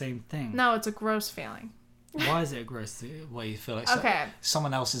it's the same thing. No, it's a gross feeling. Why is it a gross way you feel like Okay.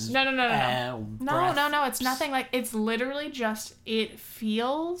 someone else's No. air or breath? No, it's nothing like, it's literally just, it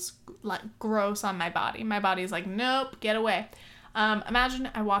feels like gross on my body. My body's like, nope, get away. Imagine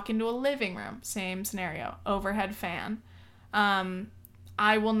I walk into a living room, same scenario, overhead fan.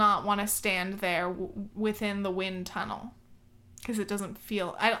 I will not want to stand there within the wind tunnel because it doesn't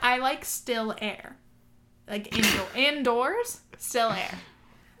feel, I like still air. Like indoors, still air.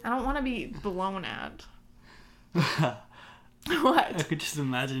 I don't want to be blown at. I What? could just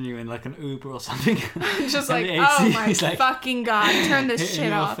imagine you in like an Uber or something. Just And like, the oh AC my is, like, fucking god, turn this hitting shit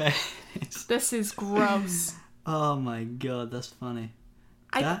your off. face. This is gross. Oh my god, that's funny.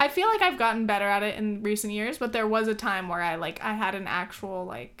 I feel like I've gotten better at it in recent years, but there was a time where I had an actual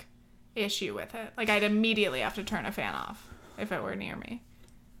like issue with it. Like I'd immediately have to turn a fan off if it were near me.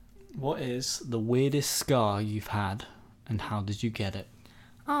 What is the weirdest scar you've had, and how did you get it?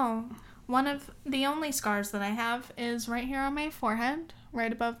 Oh, one of the only scars that I have is right here on my forehead,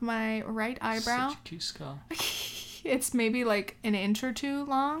 right above my right eyebrow. Such a cute scar. It's maybe like an inch or two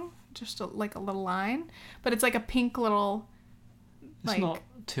long, just like a little line, but it's like a pink little. It's not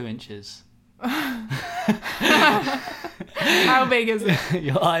 2 inches. How big is it?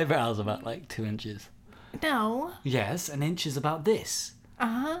 Your eyebrow's about like 2 inches. No. Yes, an inch is about this.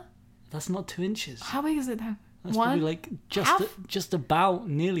 Uh-huh. That's not 2 inches. How big is it then? That's probably like just about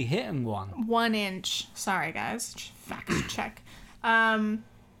nearly hitting 1. 1 inch. Sorry, guys. Fact check. When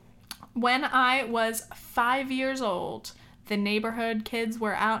I was 5 years old, the neighborhood kids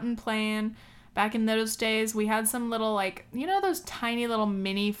were out and playing. Back in those days, we had some little, like, you know those tiny little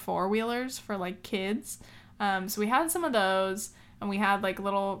mini four-wheelers for, like, kids? So we had some of those, and we had, like,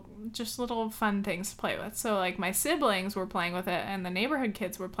 little fun things to play with. So, like, my siblings were playing with it, and the neighborhood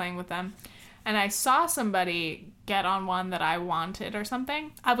kids were playing with them. And I saw somebody get on one that I wanted or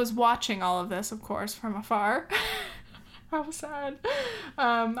something. I was watching all of this, of course, from afar. How sad.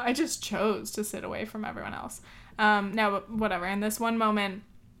 I just chose to sit away from everyone else. No, whatever. In this one moment,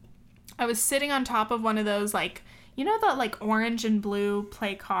 I was sitting on top of one of those, like, you know the, like, orange and blue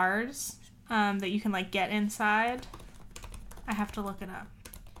play cars that you can, like, get inside? I have to look it up.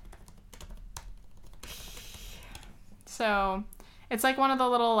 So, it's like one of the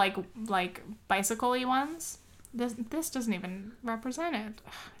little, like bicycle-y ones. This doesn't even represent it.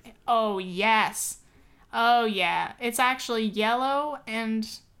 Oh, yes. Oh, yeah. It's actually yellow and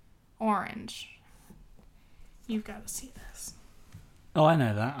orange. You've got to see this. Oh, I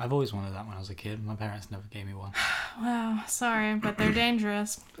know that. I've always wanted that when I was a kid. My parents never gave me one. Wow, sorry, but they're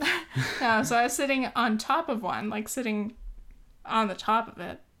dangerous. No, so I was sitting on top of one, like sitting on the top of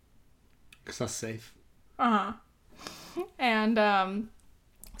it. Because that's safe. Uh-huh. And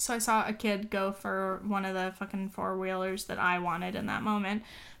so I saw a kid go for one of the fucking four-wheelers that I wanted in that moment.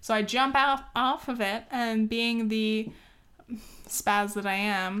 So I jump off of it, and being the spaz that I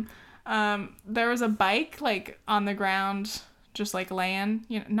am, there was a bike, like, on the ground, just, like, laying,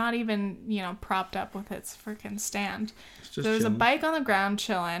 you know, not even, you know, propped up with its freaking stand. There was a bike on the ground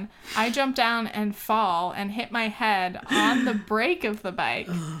chilling. I jump down and fall and hit my head on the brake of the bike.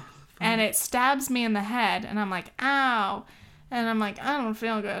 And it stabs me in the head, and I'm like, ow. And I'm like, I don't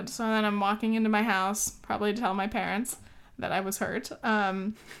feel good. So then I'm walking into my house, probably to tell my parents that I was hurt.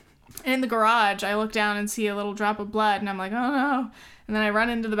 In the garage, I look down and see a little drop of blood, and I'm like, oh no. And then I run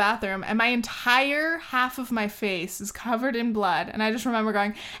into the bathroom, and my entire half of my face is covered in blood. And I just remember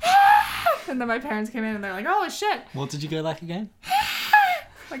going, ah! And then my parents came in, and they're like, oh shit. What did you go like again?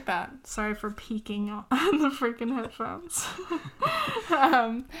 Like that. Sorry for peeking on the freaking headphones.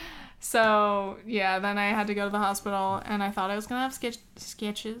 So, yeah, then I had to go to the hospital, and I thought I was going to have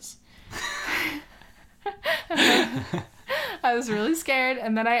sketches. I was really scared,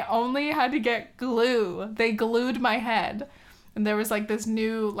 and then I only had to get glue. They glued my head, and there was, like, this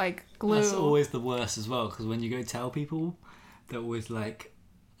new, like, glue. That's always the worst as well, because when you go tell people, they're always like,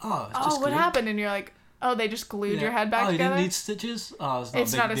 oh, it's just what glue. happened? And you're like, oh, they just glued your head back together? together? You didn't need stitches? Oh,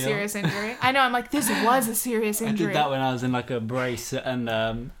 it's not a deal. serious injury. I know, I'm like, this was a serious injury. I did that when I was in like a brace, and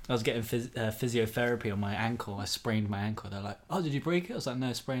I was getting physiotherapy on my ankle. I sprained my ankle. They're like, oh, did you break it? I was like, no,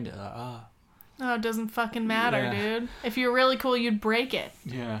 I sprained it. They're like, oh. Oh, it doesn't fucking matter, dude. If you were really cool, you'd break it.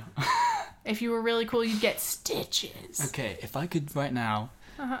 Yeah. If you were really cool, you'd get stitches. Okay, if I could right now,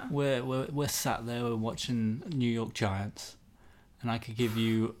 we're sat there, we're watching New York Giants, and I could give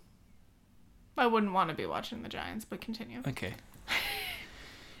you... I wouldn't want to be watching the Giants, but continue. Okay.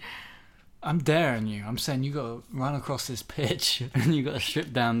 I'm daring you. I'm saying you got to run across this pitch, and you got to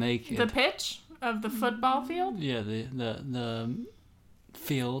strip down naked. The pitch of the football field? Yeah, the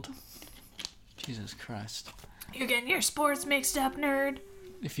field. Jesus Christ. You're getting your sports mixed up, nerd.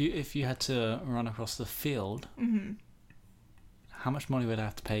 If you had to run across the field, how much money would I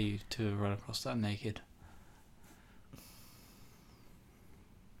have to pay you to run across that naked?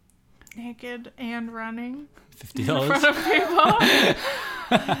 Naked and running. $50. In front of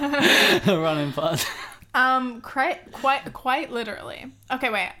people. Running fast. Quite literally. Okay,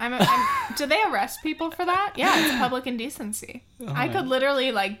 wait. Do they arrest people for that? Yeah, it's public indecency. Oh, I could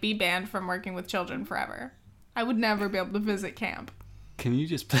literally, like, be banned from working with children forever. I would never be able to visit camp. Can you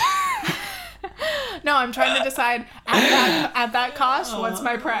just... No, I'm trying to decide at that cost, what's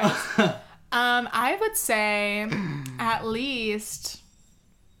my price? I would say at least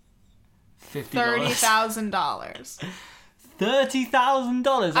 $30,000.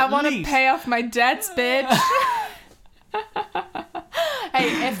 $30,000. I want to pay off my debts, bitch.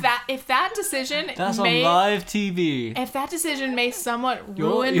 Hey, if that decision that's on live TV. If that decision may somewhat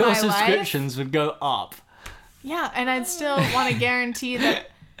ruin your my life, subscriptions would go up. Yeah, and I'd still want to guarantee that,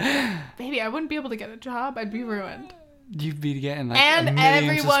 baby, I wouldn't be able to get a job. I'd be ruined. You'd be getting like and a million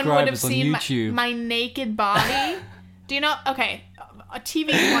everyone would have seen YouTube. my naked body. Do you know? Okay,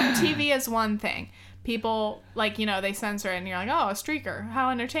 TV is one thing. People, like, you know, they censor it and you're like, oh, a streaker,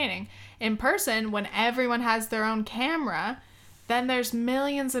 how entertaining. In person, when everyone has their own camera, then there's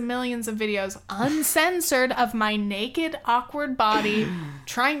millions and millions of videos uncensored of my naked, awkward body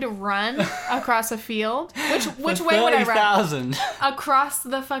trying to run across a field. Which way would I run? Across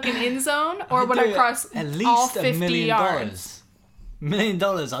the fucking end zone? Or would I cross at least all $1 50 million. yards? $1 million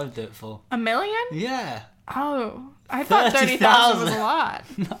I'd do it for. $1 million? Yeah. Oh, I thought 30,000 was a lot.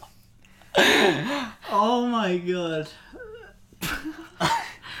 No. Oh my god.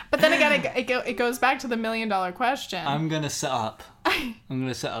 But then again, it goes back to the $1 million question. I'm gonna set up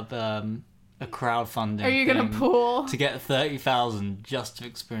a crowdfunding. Are you gonna pool to get 30,000 just to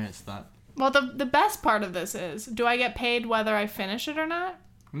experience that? Well, the best part of this is, do I get paid whether I finish it or not?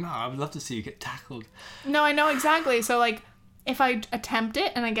 No, I would love to see you get tackled. No, I know exactly. So, like, if I attempt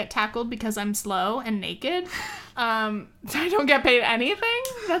it and I get tackled because I'm slow and naked, I don't get paid anything?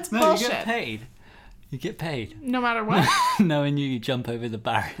 That's bullshit. You get paid. You get paid. No matter what? Knowing you jump over the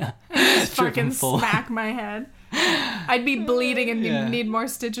barrier. Just fucking smack my head. I'd be bleeding and need more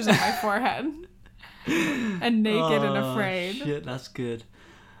stitches on my forehead. And naked and afraid. Shit, that's good.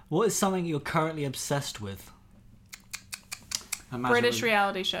 What is something you're currently obsessed with? British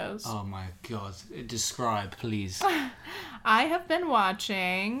reality shows. Oh my god. Describe, please. I have been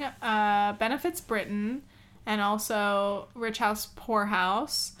watching Benefits Britain and also Rich House Poor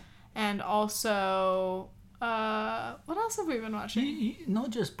House and also what else have we been watching? Not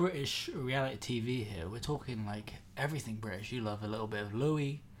just British reality TV here. We're talking like everything British. You love a little bit of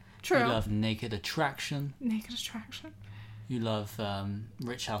Louis. True. You love Naked Attraction. Naked Attraction. You love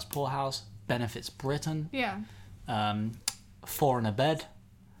Rich House Poor House. Benefits Britain. Yeah. Four in a Bed.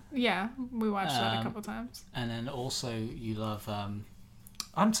 Yeah, we watched that a couple times. And then also you love...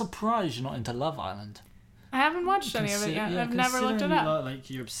 I'm surprised you're not into Love Island. I haven't watched any of it yet. I've never looked it up.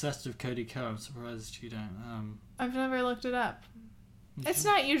 You're obsessed with Cody Ko. I'm surprised you don't. I've never looked it up. It's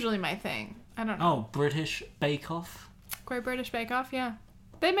not usually my thing. I don't know. Oh, British Bake Off. Great British Bake Off, yeah.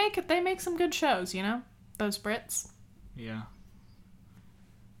 They make some good shows, you know? Those Brits. Yeah.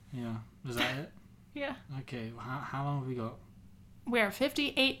 Yeah. Is that it? Yeah. Okay. How long have we got? We're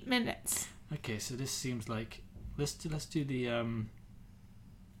 58 minutes. Okay, so this seems like let's do the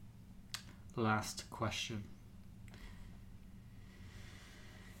last question.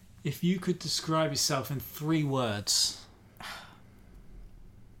 If you could describe yourself in 3 words,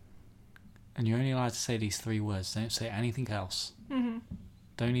 and you're only allowed to say these 3 words, don't say anything else. Mm-hmm.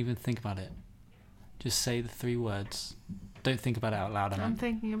 Don't even think about it. Just say the 3 words. Don't think about it out loud. I'm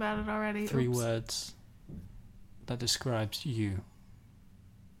thinking about it already. 3 words that describes you.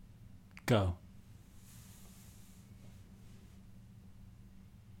 Go.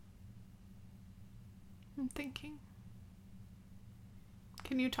 I'm thinking.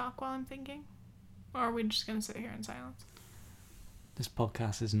 Can you talk while I'm thinking? Or are we just going to sit here in silence? This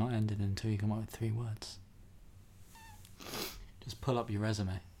podcast is not ended until you come up with 3 words. Just pull up your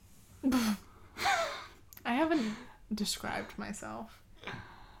resume. I haven't described myself.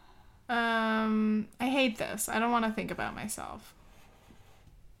 I hate this. I don't want to think about myself.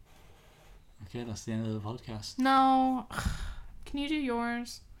 Okay, that's the end of the podcast. No. Can you do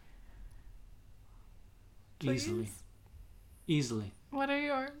yours? Please? Easily. What are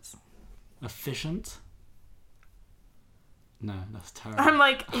yours? Efficient. No, that's terrible. I'm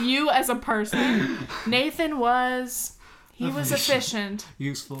like, you as a person. Nathan was... He was efficient.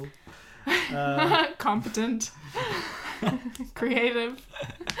 Useful. Competent. Creative.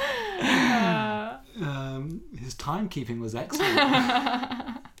 His timekeeping was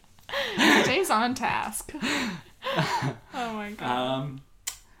excellent. He stays on task. Oh my god.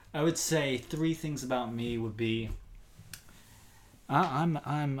 I would say 3 things about me would be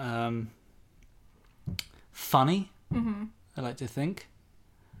I'm funny. Mm-hmm. I like to think.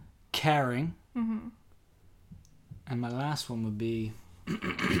 Caring. Mm-hmm. And my last one would be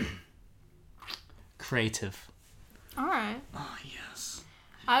creative. All right. Oh, yes.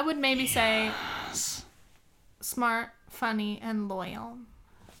 I would maybe say smart, funny, and loyal.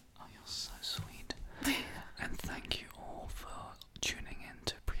 Oh, you're so sweet. And thank you all for tuning in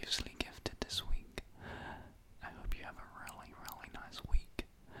to Previously Gifted this week. I hope you have a really, really nice week.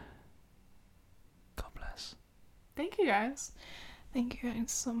 God bless. Thank you guys. Thank you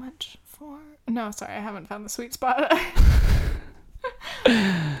guys so much for... No, sorry, I haven't found the sweet spot.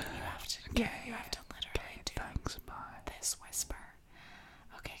 You have to literally do thanks, bye. this whisper.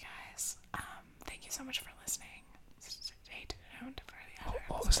 Okay, guys. Thank you so much for listening. Stay tuned for the other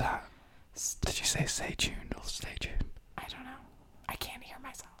What was that? Did you say stay tuned or stay tuned? I don't know. I can't hear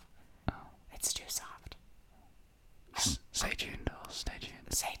myself. Oh. It's too soft. Stay tuned or stay tuned?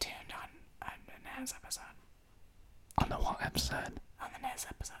 Stay tuned on the Nez episode. On the what episode? On the Nez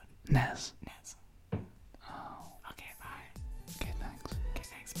episode. Nez. Nez. Oh. Okay, bye. Okay, thanks. Okay,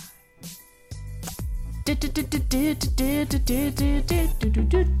 thanks,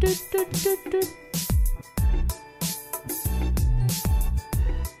 bye.